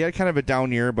a lot. He had kind of a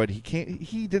down year, but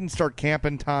he didn't start camp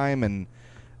in time, and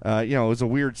it was a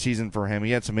weird season for him.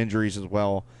 He had some injuries as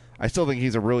well. I still think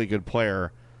he's a really good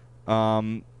player.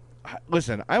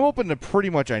 Listen, I'm open to pretty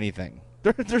much anything.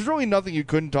 There's really nothing you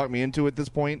couldn't talk me into at this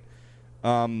point.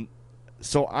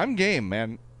 So I'm game,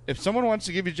 man. If someone wants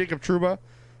to give you Jacob Trouba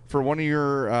for one of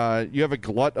your, you have a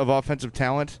glut of offensive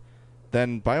talent,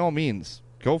 then by all means,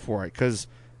 go for it. Because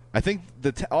I think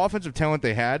the offensive talent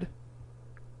they had,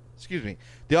 the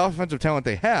offensive talent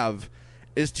they have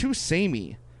is too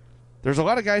samey. There's a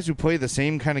lot of guys who play the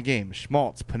same kind of game.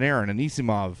 Schmaltz, Panarin,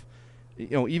 Anisimov,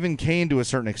 even Kane to a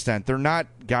certain extent. They're not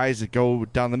guys that go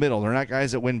down the middle. They're not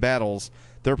guys that win battles.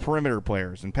 They're perimeter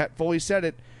players. And Pat Foley said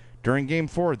it during Game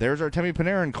 4. There's Artemi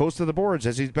Panarin close to the boards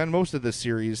as he's been most of this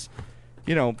series.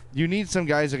 You need some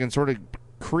guys that can sort of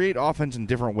create offense in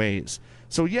different ways.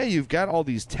 So, yeah, you've got all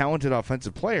these talented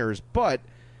offensive players, but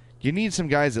you need some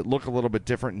guys that look a little bit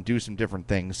different and do some different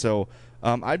things. So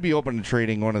I'd be open to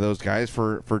trading one of those guys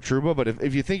for Trouba, but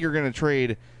if you think you're going to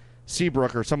trade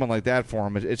Seabrook or someone like that for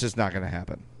him, it's just not going to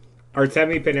happen.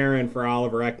 Artemi Panarin for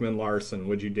Oliver Ekman-Larsson,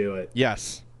 would you do it?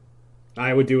 Yes.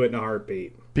 I would do it in a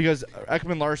heartbeat. Because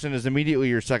Ekman-Larsson is immediately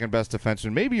your second best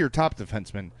defenseman, maybe your top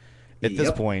defenseman at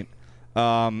this point.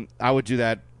 I would do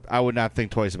that. I would not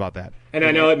think twice about that. And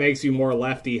I know it makes you more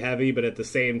lefty heavy, but at the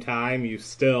same time, you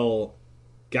still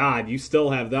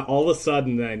have that. All of a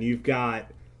sudden, then you've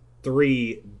got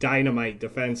 3 dynamite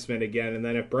defensemen again, and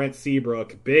then if Brent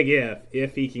Seabrook, big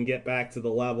if he can get back to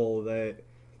the level that,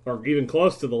 or even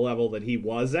close to the level that he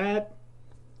was at,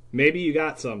 maybe you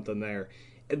got something there.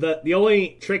 The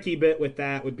only tricky bit with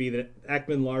that would be that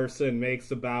Ekman-Larsson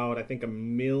makes about, I think, $1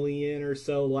 million or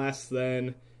so less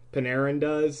than Panarin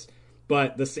does,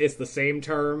 but it's the same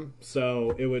term,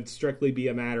 so it would strictly be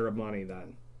a matter of money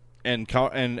then.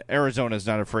 And Arizona's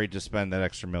not afraid to spend that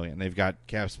extra $1 million. They've got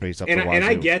cap space up to wazoo. And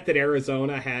I get that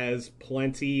Arizona has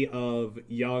plenty of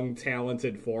young,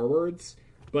 talented forwards,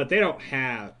 but they don't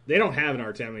have an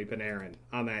Artemi Panarin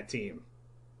on that team.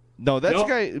 No, that's a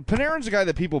guy. Panarin's a guy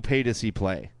that people pay to see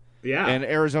play. Yeah, and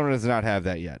Arizona does not have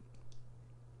that yet.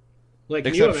 Like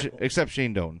except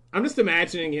Shane Doan. I'm just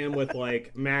imagining him with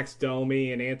like Max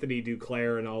Domi and Anthony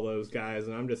Duclair and all those guys,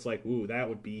 and I'm just like, ooh, that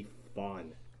would be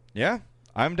fun. Yeah,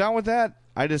 I'm down with that.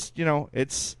 I just,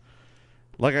 it's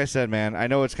like I said, man. I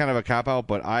know it's kind of a cop out,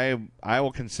 but I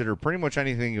will consider pretty much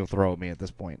anything you'll throw at me at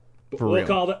this point.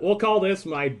 We'll call this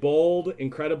my bold,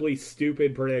 incredibly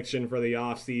stupid prediction for the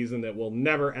offseason that will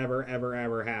never, ever, ever,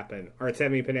 ever happen.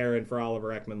 Artemi Panarin for Oliver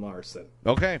Ekman-Larsson.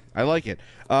 Okay, I like it.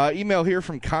 Email here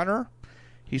from Connor.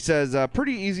 He says,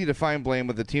 pretty easy to find blame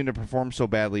with the team to perform so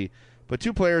badly, but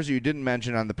 2 players you didn't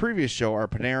mention on the previous show are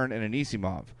Panarin and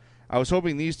Anisimov. I was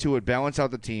hoping these 2 would balance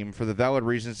out the team for the valid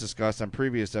reasons discussed on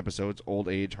previous episodes, old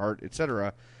age, heart,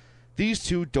 etc. These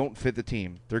 2 don't fit the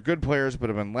team. They're good players, but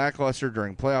have been lackluster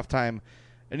during playoff time.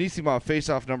 Anisimov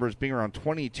face-off numbers being around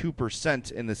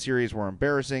 22% in the series were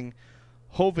embarrassing.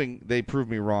 Hoping they prove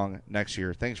me wrong next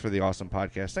year. Thanks for the awesome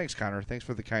podcast. Thanks, Connor. Thanks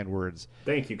for the kind words.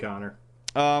 Thank you, Connor.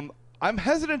 I'm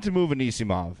hesitant to move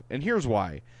Anisimov, and here's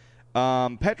why.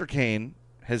 Patrick Kane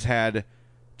has had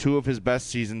 2 of his best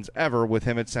seasons ever with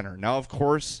him at center. Now, of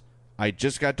course, I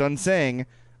just got done saying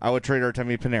I would trade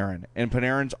Artemi Panarin, and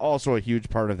Panarin's also a huge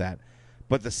part of that.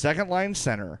 But the second-line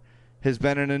center has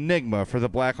been an enigma for the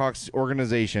Blackhawks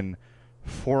organization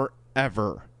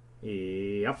forever.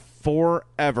 Yep.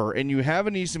 Forever. And you have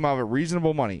Anisimov at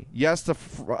reasonable money. Yes, the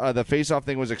face-off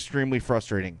thing was extremely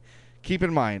frustrating. Keep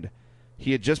in mind,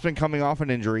 he had just been coming off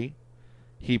an injury.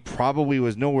 He probably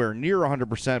was nowhere near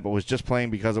 100%, but was just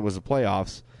playing because it was the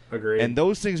playoffs. Agreed. And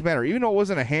those things matter. Even though it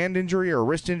wasn't a hand injury or a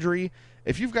wrist injury,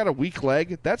 if you've got a weak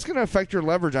leg, that's going to affect your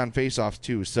leverage on faceoffs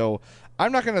too. So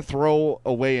I'm not going to throw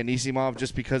away Anisimov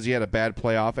just because he had a bad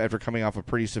playoff after coming off a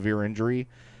pretty severe injury.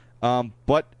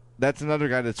 But that's another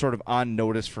guy that's sort of on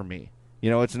notice for me.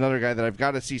 It's another guy that I've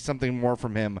got to see something more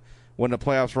from him when the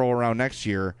playoffs roll around next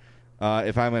year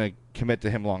if I'm going to commit to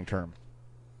him long term.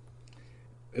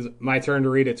 Is it my turn to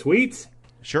read a tweet?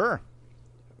 Sure.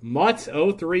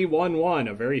 Mutt0311,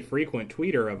 a very frequent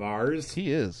tweeter of ours.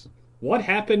 He is. What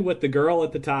happened with the girl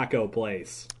at the taco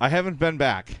place? I haven't been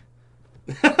back.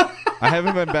 I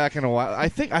haven't been back in a while. I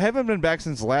think I haven't been back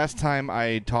since last time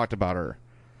I talked about her.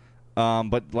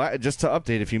 But just to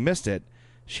update, if you missed it,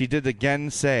 she did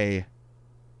again say...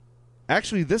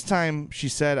 Actually, this time she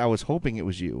said, I was hoping it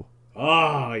was you.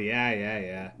 Oh,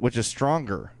 yeah. Which is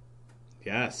stronger.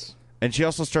 Yes. And she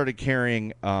also started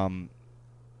carrying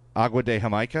Agua de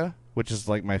Jamaica, which is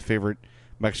like my favorite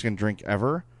Mexican drink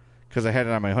ever, because I had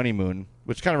it on my honeymoon,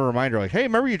 which is kind of a reminder, like, hey,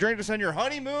 remember you drank this on your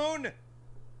honeymoon?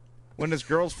 When this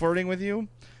girl's flirting with you?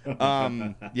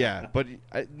 Yeah, but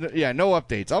no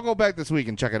updates. I'll go back this week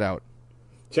and check it out.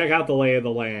 Check out the lay of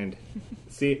the land.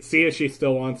 See if she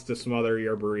still wants to smother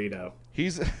your burrito.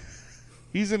 He's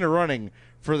in the running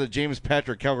for the James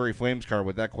Patrick Calgary Flames card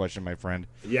with that question, my friend.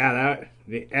 Yeah,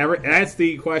 that's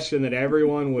the question that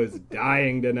everyone was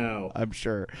dying to know. I'm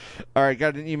sure. All right,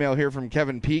 got an email here from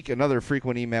Kevin Peak, another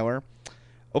frequent emailer.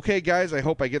 Okay, guys, I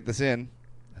hope I get this in.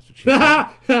 That's what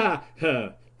she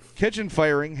said. Kitchen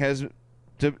firing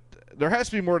there has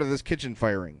to be more to this kitchen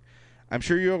firing. I'm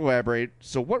sure you'll elaborate.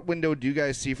 So what window do you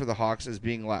guys see for the Hawks as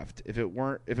being left? If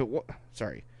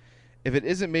it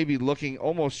isn't maybe looking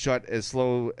almost shut as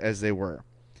slow as they were.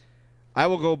 I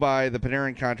will go by the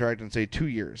Panarin contract and say 2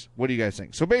 years. What do you guys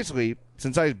think? So basically,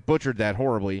 since I butchered that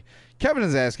horribly, Kevin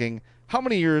is asking, how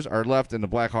many years are left in the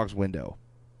Blackhawks window?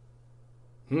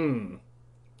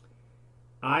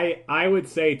 I would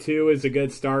say 2 is a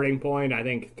good starting point. I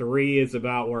think 3 is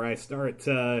about where I start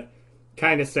to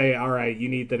kind of say, all right, you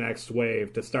need the next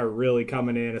wave to start really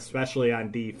coming in, especially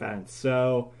on defense.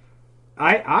 So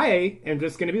I am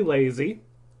just going to be lazy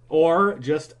or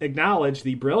just acknowledge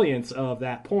the brilliance of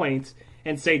that point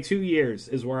and say 2 years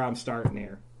is where I'm starting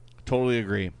here. Totally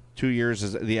agree. 2 years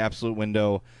is the absolute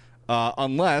window,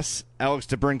 unless Alex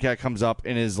DeBrincat comes up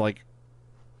and is like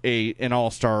an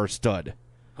all-star stud.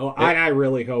 Oh, I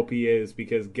really hope he is,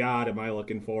 because God, am I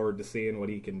looking forward to seeing what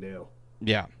he can do.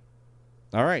 Yeah.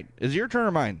 All right. Is it your turn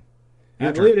or mine?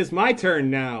 I believe it's my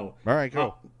turn now. All right,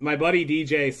 go. My buddy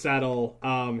DJ Settle,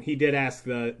 he did ask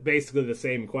basically the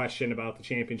same question about the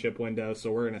championship window,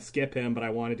 so we're going to skip him, but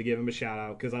I wanted to give him a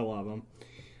shout-out because I love him.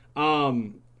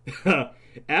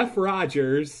 F.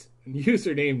 Rogers,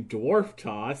 username Dwarf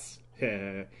Toss,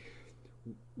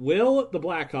 will the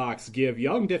Blackhawks give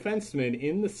young defensemen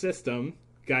in the system,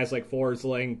 guys like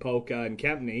Forsling, Polka, and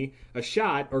Kempney, a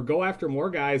shot, or go after more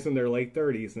guys in their late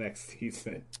 30s next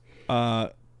season?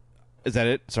 Is that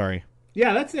it? Sorry.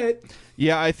 Yeah, that's it.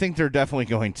 Yeah, I think they're definitely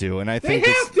going to, and I think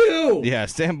they have to. Yeah,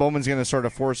 Stan Bowman's going to sort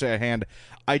of force it at hand.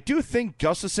 I do think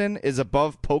Gustafsson is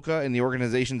above Polka in the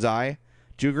organization's eye.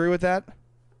 Do you agree with that?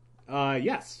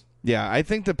 Yes. Yeah, I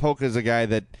think that Polka is a guy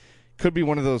that could be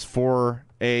one of those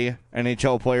 4A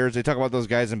NHL players. They talk about those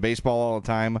guys in baseball all the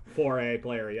time. 4A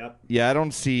player, yep. Yeah, I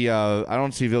don't see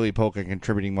Ville Polka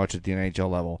contributing much at the NHL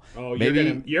level. Oh,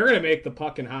 maybe you're gonna make the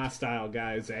puck and hostile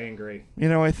guys angry.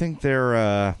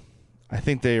 I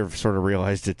think they've sort of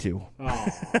realized it too. Oh,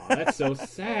 that's so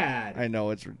sad. I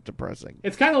know, it's depressing.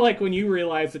 It's kind of like when you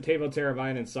realize that Teuvo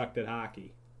Teravainen sucked at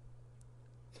hockey.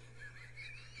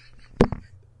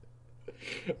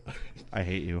 I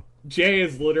hate you. Jay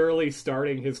is literally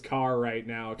starting his car right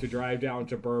now to drive down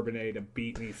to Bourbonnais to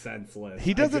beat me senseless.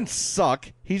 He doesn't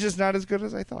suck. He's just not as good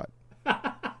as I thought.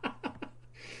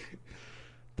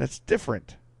 That's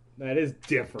different. That is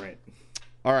different.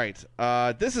 All right.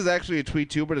 This is actually a tweet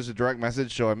too, but it's a direct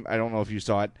message, so I don't know if you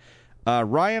saw it.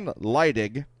 Ryan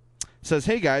Leidig says,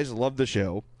 hey guys, love the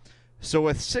show. So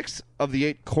with 6 of the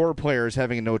 8 core players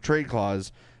having a no-trade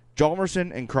clause,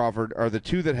 Hjalmarsson and Crawford are the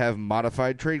 2 that have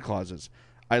modified trade clauses.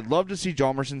 I'd love to see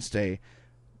Hjalmarsson stay,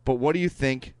 but what do you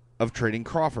think of trading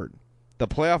Crawford? The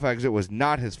playoff exit was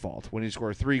not his fault. When he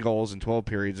scored 3 goals in 12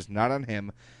 periods, it's not on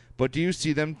him. But do you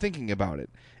see them thinking about it?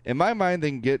 In my mind,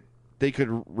 they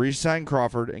could re-sign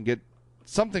Crawford and get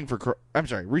something for...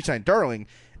 re-sign Darling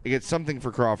and get something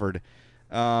for Crawford.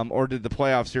 Or did the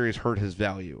playoff series hurt his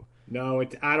value? No,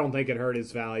 I don't think it hurt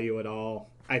his value at all.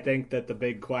 I think that the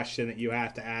big question that you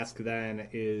have to ask then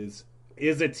is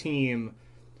a team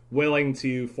willing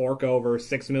to fork over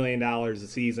 $6 million a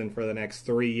season for the next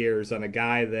 3 years on a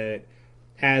guy that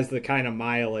has the kind of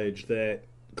mileage that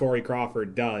Corey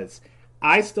Crawford does?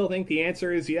 I still think the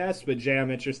answer is yes, but Jay,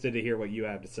 I'm interested to hear what you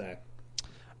have to say.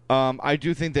 I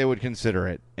do think they would consider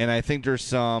it, and I think there's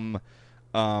some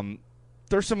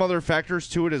there's some other factors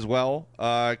to it as well.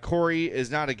 Corey is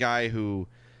not a guy who,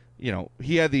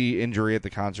 he had the injury at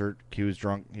the concert. He was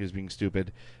drunk. He was being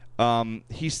stupid.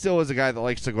 He still is a guy that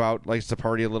likes to go out, likes to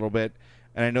party a little bit.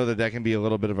 And I know that can be a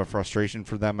little bit of a frustration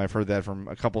for them. I've heard that from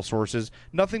a couple sources.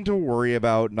 Nothing to worry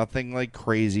about, nothing like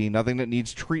crazy, nothing that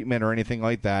needs treatment or anything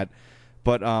like that.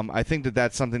 But I think that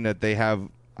that's something that they have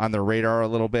on their radar a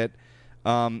little bit.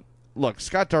 Look,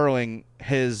 Scott Darling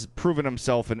has proven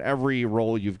himself in every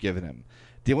role you've given him.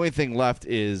 The only thing left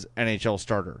is NHL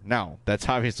starter. Now, that's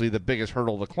obviously the biggest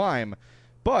hurdle to climb,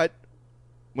 but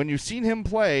when you've seen him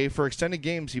play for extended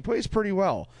games, he plays pretty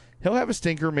well. He'll have a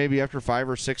stinker maybe after 5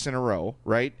 or 6 in a row,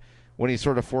 right? When he's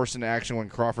sort of forced into action when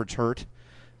Crawford's hurt.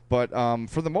 But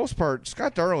for the most part,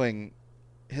 Scott Darling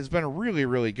has been really,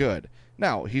 really good.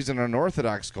 Now, he's an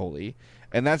unorthodox goalie,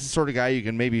 and that's the sort of guy you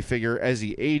can maybe figure as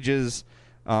he ages,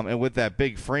 and with that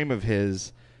big frame of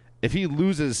his, if he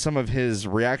loses some of his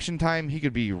reaction time, he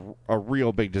could be a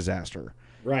real big disaster.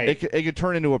 Right. It could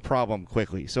turn into a problem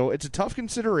quickly. So it's a tough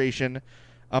consideration.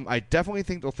 I definitely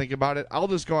think they'll think about it. I'll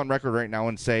just go on record right now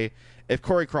and say if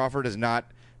Corey Crawford is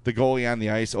not the goalie on the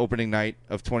ice opening night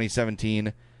of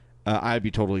 2017, I'd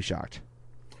be totally shocked.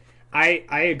 I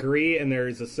agree, and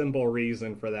there's a simple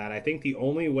reason for that. I think the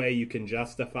only way you can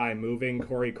justify moving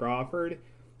Corey Crawford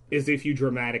is if you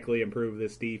dramatically improve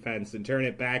this defense and turn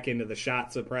it back into the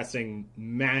shot-suppressing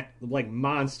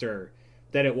monster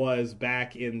that it was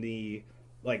back in the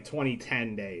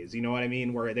 2010 days, you know what I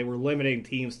mean? Where they were limiting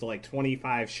teams to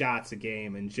 25 shots a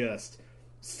game and just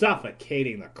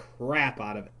suffocating the crap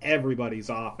out of everybody's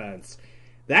offense.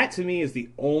 That to me is the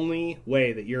only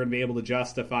way that you're going to be able to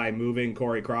justify moving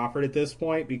Corey Crawford at this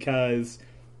point, because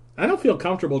I don't feel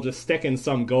comfortable just sticking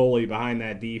some goalie behind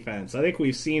that defense. I think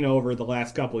we've seen over the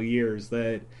last couple of years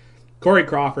that Corey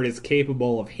Crawford is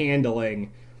capable of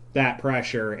handling that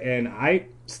pressure, and I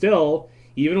still,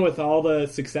 even with all the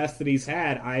success that he's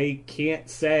had, I can't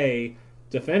say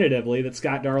definitively that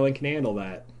Scott Darling can handle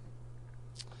that.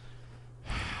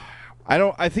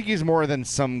 I think he's more than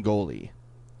some goalie.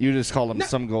 You just called him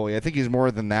some goalie. I think he's more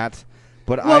than that.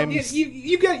 But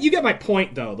you get my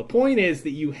point though. The point is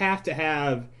that you have to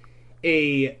have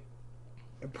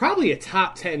probably a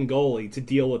top 10 goalie to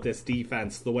deal with this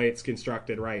defense the way it's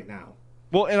constructed right now.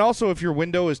 Well, and also if your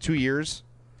window is 2 years,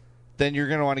 then you're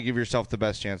going to want to give yourself the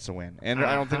best chance to win. And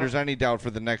I don't think there's any doubt for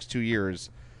the next 2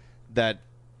 years that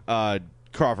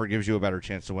Crawford gives you a better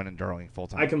chance to win in Darling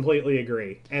full-time. I completely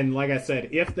agree. And like I said,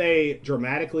 if they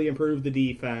dramatically improve the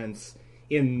defense,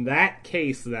 in that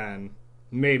case then,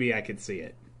 maybe I could see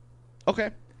it. Okay,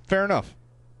 fair enough.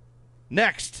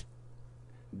 Next.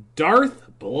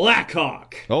 Darth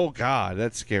Blackhawk. Oh, God,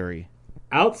 that's scary.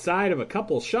 Outside of a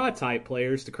couple Shaw-type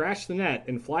players to crash the net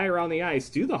and fly around the ice,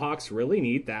 do the Hawks really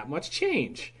need that much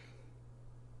change?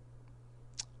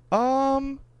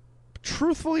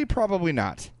 Truthfully, probably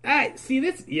not.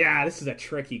 This is a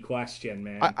tricky question,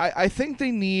 man. I think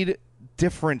they need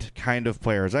different kind of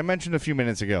players. I mentioned a few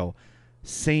minutes ago,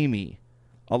 samey.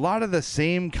 A lot of the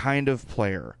same kind of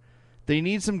player. They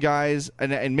need some guys,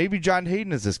 and maybe John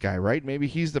Hayden is this guy, right? Maybe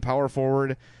he's the power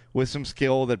forward with some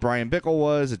skill that Brian Bickle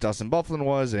was, that Dustin Byfuglien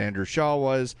was, that Andrew Shaw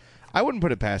was. I wouldn't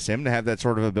put it past him to have that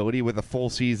sort of ability with a full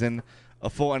season, a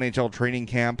full NHL training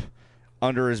camp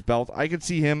under his belt. I could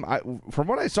see him. From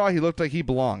what I saw, he looked like he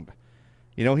belonged.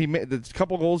 The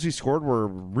couple goals he scored were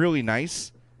really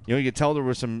nice. You could tell there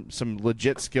was some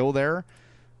legit skill there.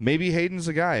 Maybe Hayden's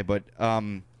the guy, but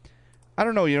I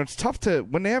don't know. It's tough to,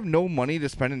 when they have no money to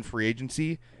spend in free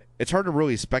agency, it's hard to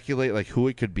really speculate who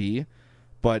it could be.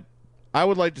 But I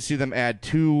would like to see them add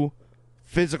 2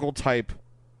 physical type,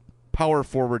 power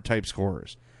forward type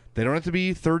scorers. They don't have to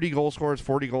be 30 goal scorers,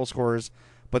 40 goal scorers,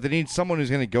 but they need someone who's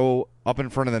going to go up in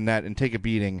front of the net and take a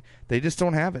beating. They just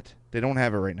don't have it. They don't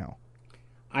have it right now.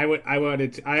 I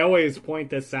always point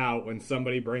this out when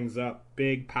somebody brings up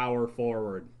big power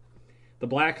forward. The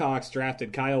Blackhawks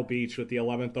drafted Kyle Beach with the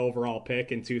 11th overall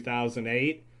pick in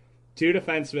 2008. 2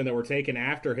 defensemen that were taken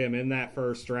after him in that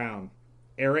first round,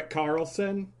 Erik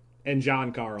Karlsson and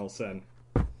John Carlson.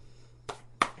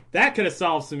 That could have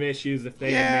solved some issues if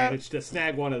they had managed to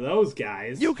snag one of those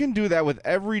guys. You can do that with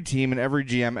every team and every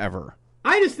GM ever.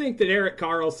 I just think that Erik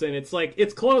Karlsson,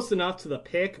 it's close enough to the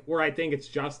pick where I think it's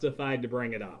justified to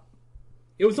bring it up.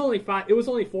 It was only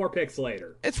 4 picks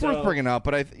later. It's worth bringing up,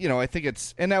 but I think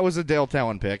it's, and that was a Dale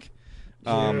Talon pick.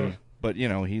 But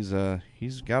he's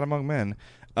got among men.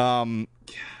 Kyle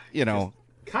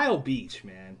Beach,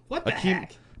 man, what the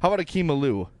heck? How about Akeem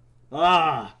Alou?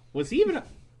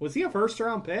 Was he a first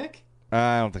round pick?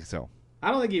 I don't think so. I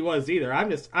don't think he was either. I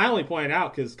only pointed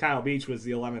out because Kyle Beach was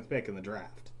the 11th pick in the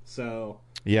draft. So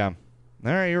yeah,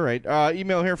 All right, you're right.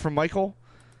 Email here from Michael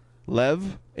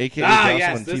Lev, a.k.a.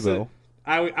 Jocelyn Thibault.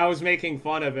 I was making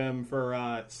fun of him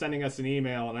for sending us an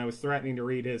email, and I was threatening to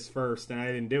read his first, and I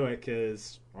didn't do it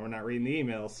because we're not reading the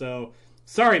email. So,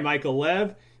 sorry, Michael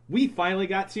Lev. We finally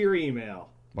got to your email.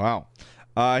 Wow.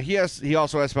 He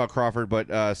also asked about Crawford,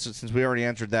 but since we already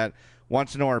answered that,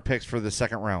 wants to know our picks for the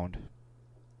second round.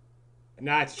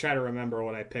 Now to try to remember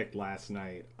what I picked last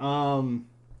night.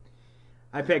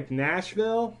 I picked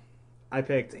Nashville. I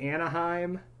picked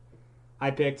Anaheim.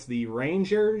 I picked the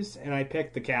Rangers, and I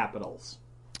picked the Capitals.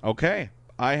 Okay.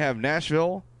 I have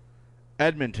Nashville,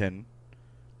 Edmonton,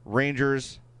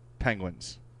 Rangers,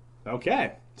 Penguins.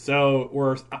 Okay. So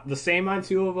we're the same on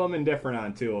two of them and different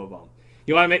on two of them.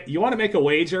 You want to make a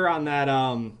wager on that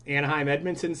Anaheim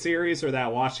Edmonton series or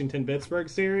that Washington Pittsburgh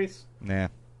series? Nah.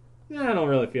 I don't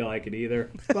really feel like it either.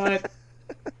 But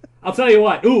I'll tell you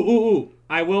what. Ooh.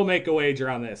 I will make a wager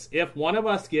on this. If one of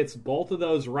us gets both of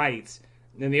those right,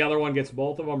 and the other one gets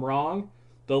both of them wrong,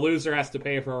 the loser has to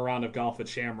pay for a round of golf at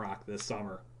Shamrock this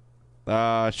summer.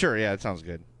 Sure, yeah, that sounds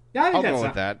good. Yeah, I think I'll go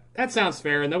with that. That sounds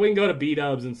fair, and then we can go to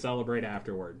B-Dubs and celebrate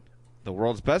afterward. The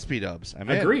world's best B-Dubs. I'm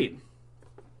in. Agreed.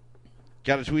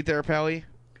 Got a tweet there, Pally?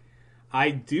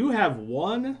 I do have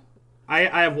one. I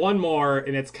have one more,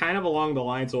 and it's kind of along the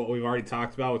lines of what we've already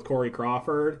talked about with Corey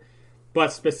Crawford.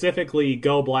 But specifically,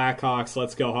 Go Blackhawks,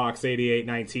 Let's Go Hawks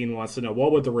 8819 wants to know,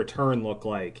 what would the return look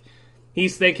like?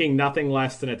 He's thinking nothing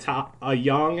less than a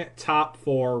young top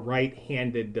 4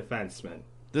 right-handed defenseman.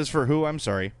 This for who? I'm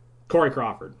sorry. Corey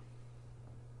Crawford.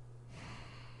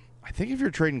 I think if you're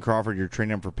trading Crawford, you're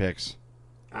trading him for picks.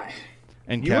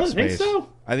 And you cap really space. think so?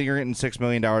 I think you're getting $6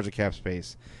 million of cap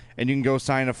space. And you can go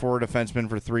sign a forward defenseman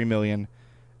for $3 million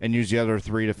and use the other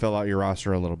 3 to fill out your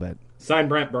roster a little bit. Sign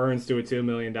Brent Burns to a $2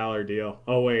 million deal.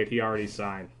 Oh, wait, he already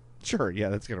signed. Sure, yeah,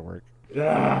 that's going to work.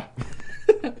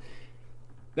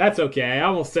 That's okay. I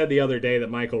almost said the other day that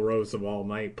Michael Roosevelt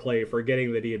might play,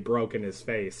 forgetting that he had broken his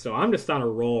face. So I'm just on a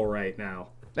roll right now.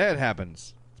 That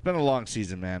happens. It's been a long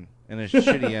season, man, and a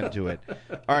shitty end to it.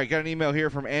 All right, got an email here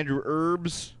from Andrew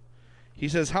Herbs. He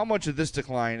says, how much of this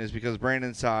decline is because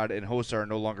Brandon Saad and Hossa are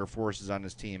no longer forces on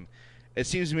his team? It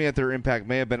seems to me that their impact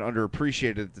may have been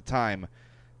underappreciated at the time.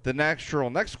 The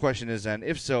next question is then,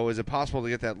 if so, is it possible to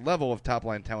get that level of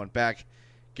top-line talent back,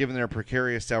 given their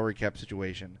precarious salary cap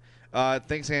situation?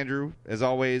 Thanks, Andrew. As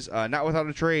always, not without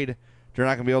a trade. They're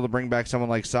not going to be able to bring back someone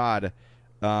like Saad,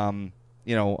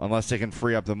 unless they can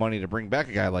free up the money to bring back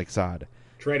a guy like Saad.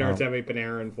 Trade Artemi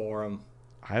Panarin for him.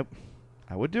 I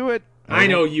would do it. I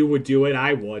know you would do it.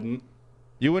 I wouldn't.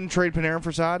 You wouldn't trade Panarin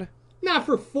for Saad? Not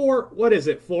for 4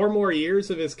 more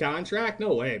years of his contract?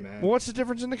 No way, man. Well, what's the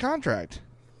difference in the contract?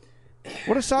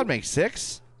 What does Saad make,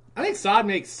 6? I think Saad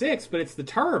makes 6, but it's the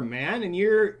term, man, and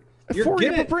you're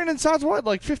but Brandon Saad's what,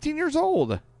 like 15 years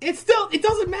old? It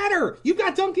doesn't matter. You've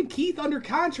got Duncan Keith under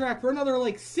contract for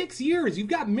another 6 years. You've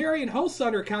got Marian Hossa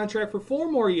under contract for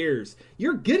 4 more years.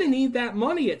 You're gonna need that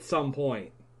money at some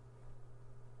point.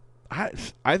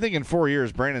 I think in 4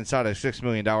 years, Brandon Saad has $6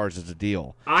 million as a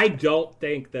deal. I don't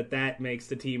think that makes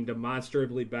the team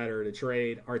demonstrably better to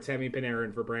trade Artemi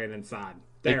Panarin for Brandon Saad.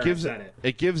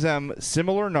 It gives them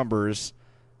similar numbers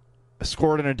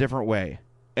scored in a different way.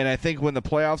 And I think when the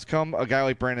playoffs come, a guy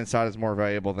like Brandon Saad is more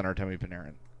valuable than Artemi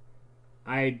Panarin.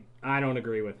 I don't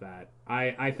agree with that.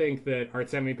 I think that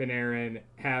Artemi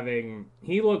Panarin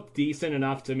he looked decent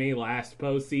enough to me last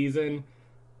postseason.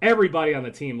 Everybody on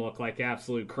the team looked like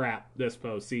absolute crap this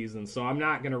postseason, so I'm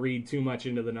not going to read too much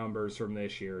into the numbers from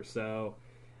this year. So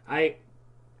I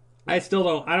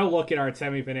don't look at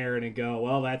Artemi Panarin and go,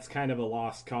 well, that's kind of a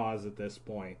lost cause at this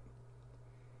point.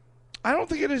 I don't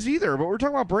think it is either, but we're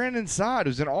talking about Brandon Saad,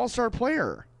 who's an all-star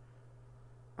player.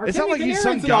 It's not like he's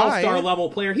some guy. An all-star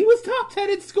level player. He was top 10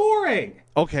 in scoring.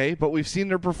 Okay, but we've seen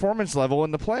their performance level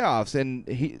in the playoffs, and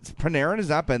Panarin has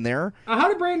not been there. How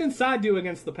did Brandon Saad do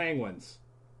against the Penguins?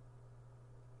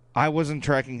 I wasn't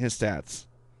tracking his stats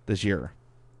this year.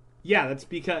 Yeah, that's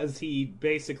because he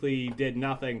basically did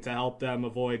nothing to help them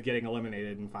avoid getting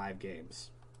eliminated in 5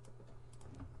 games.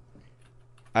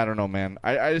 I don't know, man.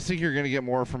 I just think you're going to get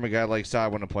more from a guy like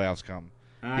Saad when the playoffs come.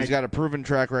 He's got a proven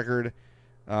track record.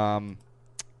 And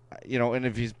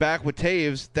if he's back with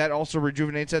Taves, that also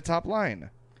rejuvenates that top line.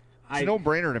 It's a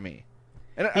no-brainer to me.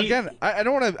 And again, I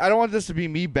don't want this to be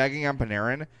me begging on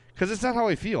Panarin, because it's not how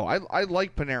I feel. I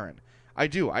like Panarin. I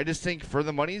do. I just think for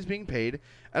the money he's being paid,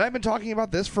 and I've been talking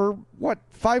about this for,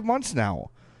 5 months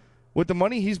now. With the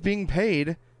money he's being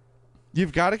paid,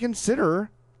 you've got to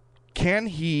consider, can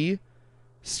he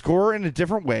score in a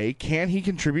different way? Can he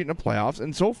contribute in the playoffs?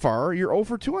 And so far, you're 0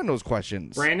 for 2 on those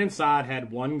questions. Brandon Saad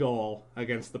had 1 goal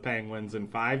against the Penguins in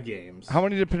 5 games. How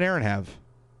many did Panarin have?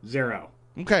 0.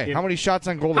 Okay, how many shots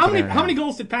on goal did How Panarin have? many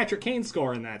goals did Patrick Kane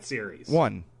score in that series?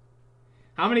 1.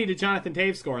 How many did Jonathan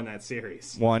Toews score in that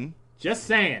series? 1. Just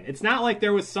saying. It's not like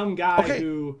there was some guy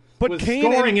who was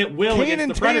Kane scoring at will Kane against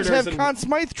and the Predators. Toews have Conn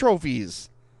Smythe trophies.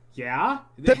 Yeah?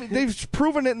 They've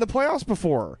proven it in the playoffs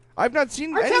before. I've not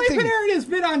seen anything. Artemi Panarin has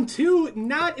been on 2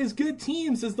 not as good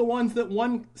teams as the ones that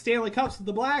won Stanley Cups with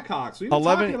the Blackhawks. We've been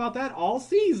talking about that all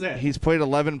season. He's played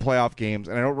 11 playoff games,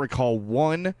 and I don't recall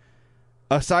one,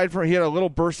 aside from he had a little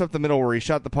burst up the middle where he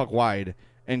shot the puck wide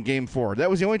in Game 4. That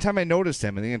was the only time I noticed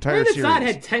him in the entire series. Brandon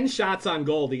Saad had 10 shots on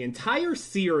goal the entire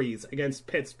series against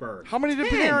Pittsburgh. How many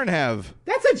did Panarin have?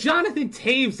 That's a Jonathan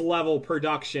Toews level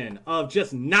production of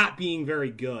just not being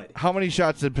very good. How many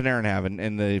shots did Panarin have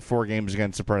in the 4 games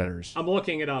against the Predators? I'm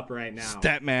looking it up right now.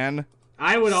 Statman.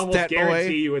 I would almost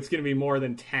guarantee you it's going to be more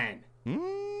than 10. Do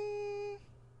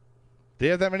you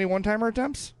have that many one-timer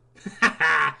attempts?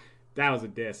 That was a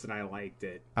diss, and I liked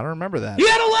it. I don't remember that. He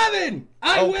had 11!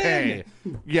 I win!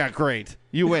 Yeah, great.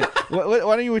 You win. Why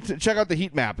don't you check out the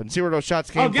heat map and see where those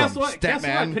shots came from? Guess what?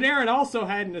 Panarin also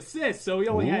had an assist, so he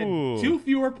only had 2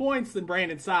 fewer points than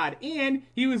Brandon Saad, and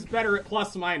he was better at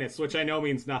plus-minus, which I know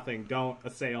means nothing. Don't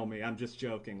assail me. I'm just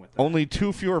joking with that. Only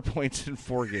 2 fewer points in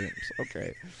 4 games.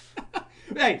 Okay.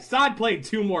 Hey, Saad played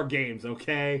 2 more games,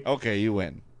 okay? Okay, you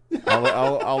win.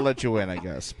 I'll let you win, I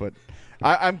guess, but...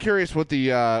 I'm curious what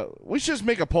the we should just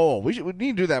make a poll. We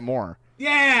need to do that more.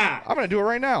 Yeah! I'm going to do it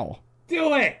right now.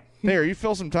 Do it! There, you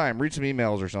fill some time. Read some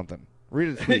emails or something. Read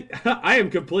a tweet. I am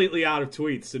completely out of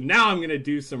tweets, so now I'm going to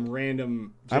do some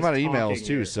random I'm out of emails,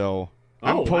 too, so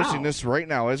I'm posting this right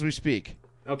now as we speak.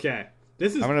 Okay.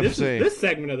 This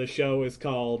segment of the show is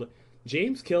called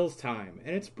James Kills Time,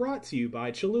 and it's brought to you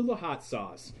by Cholula Hot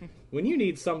Sauce. When you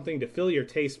need something to fill your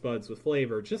taste buds with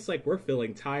flavor, just like we're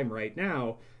filling time right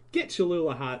now, get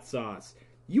Cholula Hot Sauce.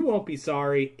 You won't be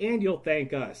sorry, and you'll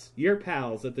thank us, your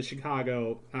pals at the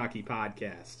Chicago Hockey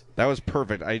Podcast. That was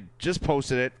perfect. I just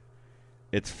posted it.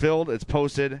 It's filled, it's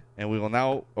posted, and we will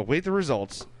now await the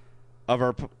results of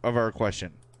our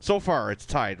question. So far, it's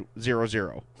tied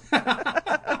 0-0.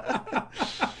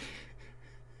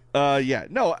 Yeah.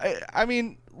 No, I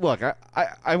mean, look,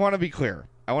 I want to be clear.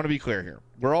 I want to be clear here.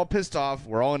 We're all pissed off.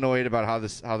 We're all annoyed about how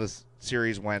this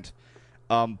series went.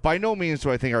 By no means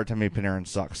do I think Artemi Panarin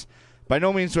sucks. By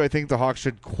no means do I think the Hawks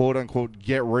should, quote-unquote,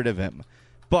 get rid of him.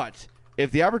 But if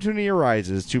the opportunity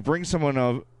arises to bring someone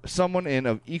in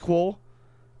of equal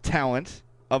talent,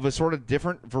 of a sort of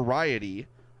different variety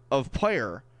of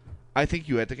player, I think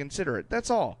you have to consider it. That's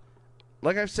all.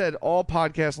 Like I've said all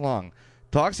podcast long,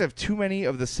 the Hawks have too many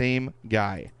of the same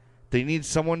guy. They need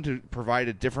someone to provide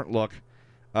a different look.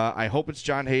 I hope it's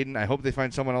John Hayden. I hope they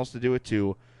find someone else to do it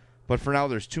too. But for now,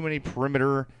 there's too many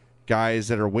perimeter guys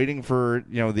that are waiting for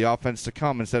the offense to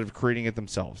come instead of creating it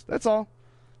themselves. That's all.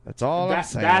 That's all I'm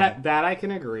saying. That I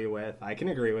can agree with. I can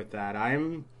agree with that.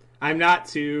 I'm not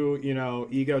too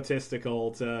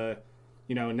egotistical to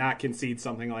not concede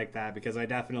something like that, because I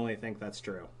definitely think that's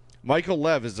true. Michael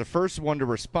Lev is the first one to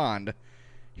respond.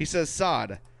 He says,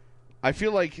 Saad, I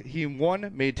feel like he,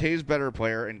 1, made Toews better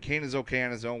player, and Kane is okay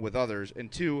on his own with others,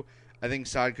 and 2, I think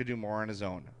Saad could do more on his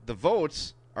own. The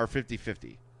votes are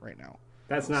 50-50 right now.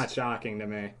 That's not shocking to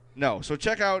me. No, so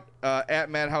check out at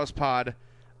Madhouse Pod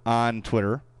on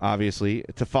Twitter, obviously,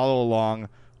 to follow along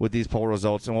with these poll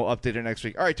results, and we'll update it next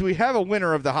week. All right, do we have a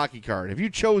winner of the hockey card? Have you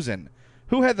chosen?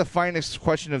 Who had the finest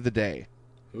question of the day?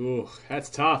 Ooh, that's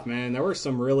tough, man. There were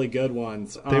some really good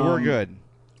ones. They were good.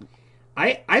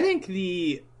 I think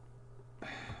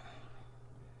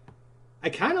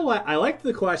I liked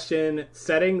the question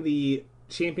setting the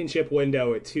championship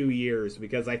window at 2 years,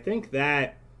 because I think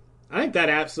that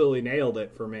absolutely nailed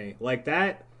it for me. Like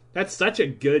that's such a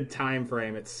good time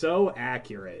frame. It's so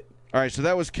accurate. All right, so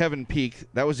that was Kevin Peak.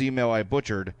 That was the email I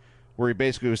butchered, where he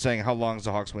basically was saying how long is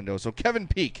the Hawks window. So Kevin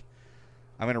Peak,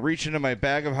 I'm going to reach into my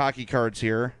bag of hockey cards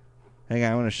here. Hang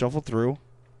on, I'm going to shuffle through.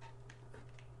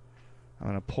 I'm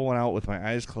going to pull one out with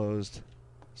my eyes closed,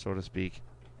 so to speak.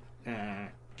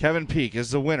 Kevin Peak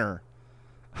is the winner.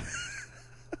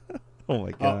 Oh,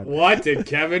 my God. What did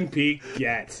Kevin Peak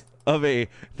get? Of a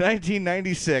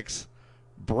 1996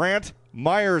 Brant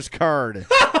Myers card.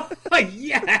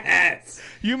 Yes!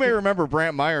 You may remember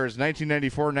Brant Myers'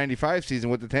 1994-95 season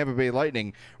with the Tampa Bay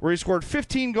Lightning, where he scored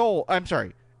 15 goals. I'm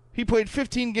sorry. He played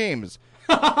 15 games.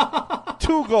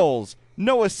 2 goals,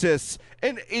 no assists,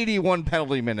 and 81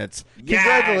 penalty minutes. Yes!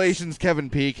 Congratulations, Kevin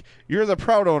Peak. You're the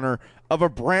proud owner of a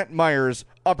Brant Myers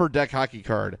Upper Deck hockey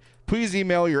card. Please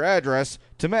email your address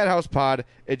to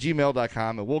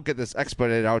madhousepod@gmail.com, and we'll get this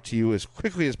expedited out to you as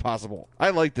quickly as possible. I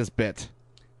like this bit.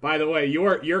 By the way,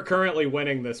 you're currently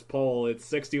winning this poll. It's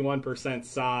 61%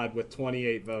 sod with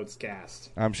 28 votes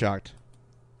cast. I'm shocked.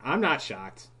 I'm not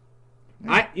shocked.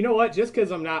 You know what? Just because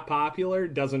I'm not popular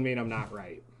doesn't mean I'm not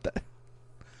right.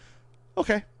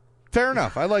 Okay. Fair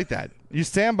enough. I like that. You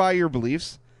stand by your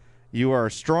beliefs. You are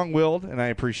strong-willed, and I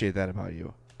appreciate that about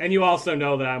you. And you also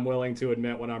know that I'm willing to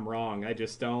admit when I'm wrong. I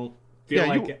just don't feel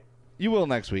like it. You will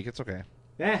next week. It's okay.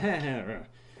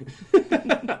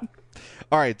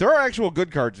 All right. There are actual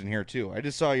good cards in here, too. I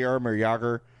just saw Jaromir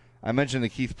Jagr. I mentioned the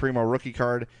Keith Primo rookie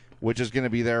card, which is going to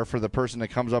be there for the person that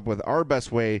comes up with our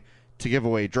best way to give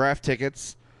away draft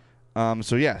tickets.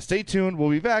 So, yeah, stay tuned. We'll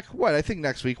be back. I think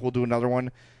next week we'll do another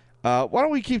one. Why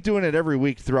don't we keep doing it every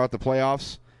week throughout the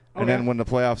playoffs? And then when the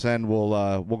playoffs end,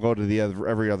 we'll go to the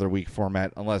every other week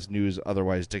format unless news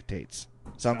otherwise dictates.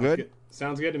 Sounds good?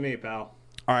 Sounds good to me, pal.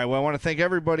 All right. Well, I want to thank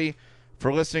everybody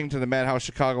for listening to the Madhouse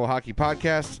Chicago Hockey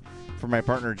Podcast. For my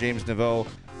partner, James Naveau,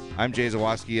 I'm Jay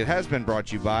Zawoski. It has been brought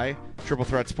to you by Triple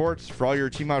Threat Sports. For all your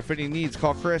team outfitting needs,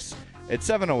 call Chris at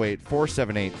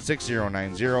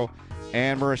 708-478-6090.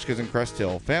 And Marishka's in Crest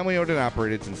Hill, family owned and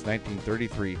operated since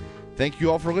 1933. Thank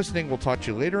you all for listening. We'll talk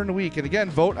to you later in the week. And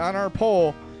again, vote on our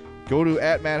poll. Go to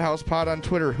 @MadhousePod on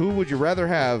Twitter. Who would you rather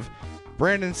have,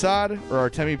 Brandon Saad or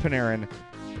Artemi Panarin?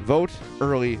 Vote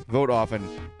early, vote often.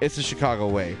 It's the Chicago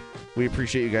way. We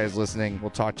appreciate you guys listening.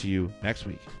 We'll talk to you next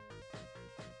week.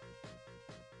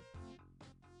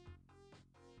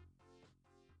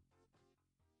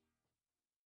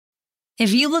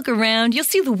 If you look around, you'll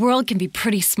see the world can be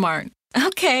pretty smart.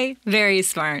 Okay, very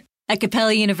smart. At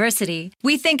Capella University,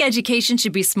 we think education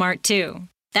should be smart too.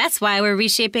 That's why we're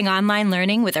reshaping online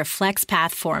learning with our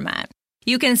FlexPath format.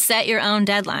 You can set your own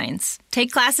deadlines,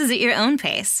 take classes at your own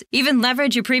pace, even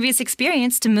leverage your previous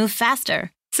experience to move faster.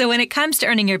 So when it comes to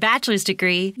earning your bachelor's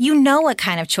degree, you know what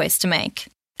kind of choice to make.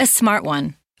 A smart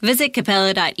one. Visit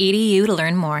capella.edu to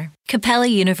learn more. Capella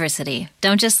University.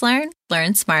 Don't just learn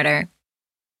smarter.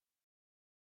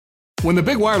 When the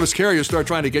big wireless carriers start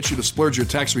trying to get you to splurge your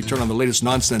tax return on the latest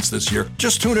nonsense this year,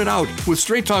 just tune it out. With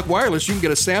Straight Talk Wireless, you can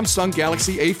get a Samsung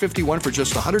Galaxy A51 for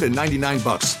just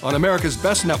 $199 on America's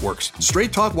best networks.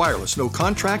 Straight Talk Wireless. No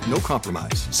contract, no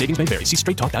compromise. Savings may vary. See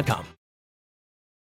straighttalk.com.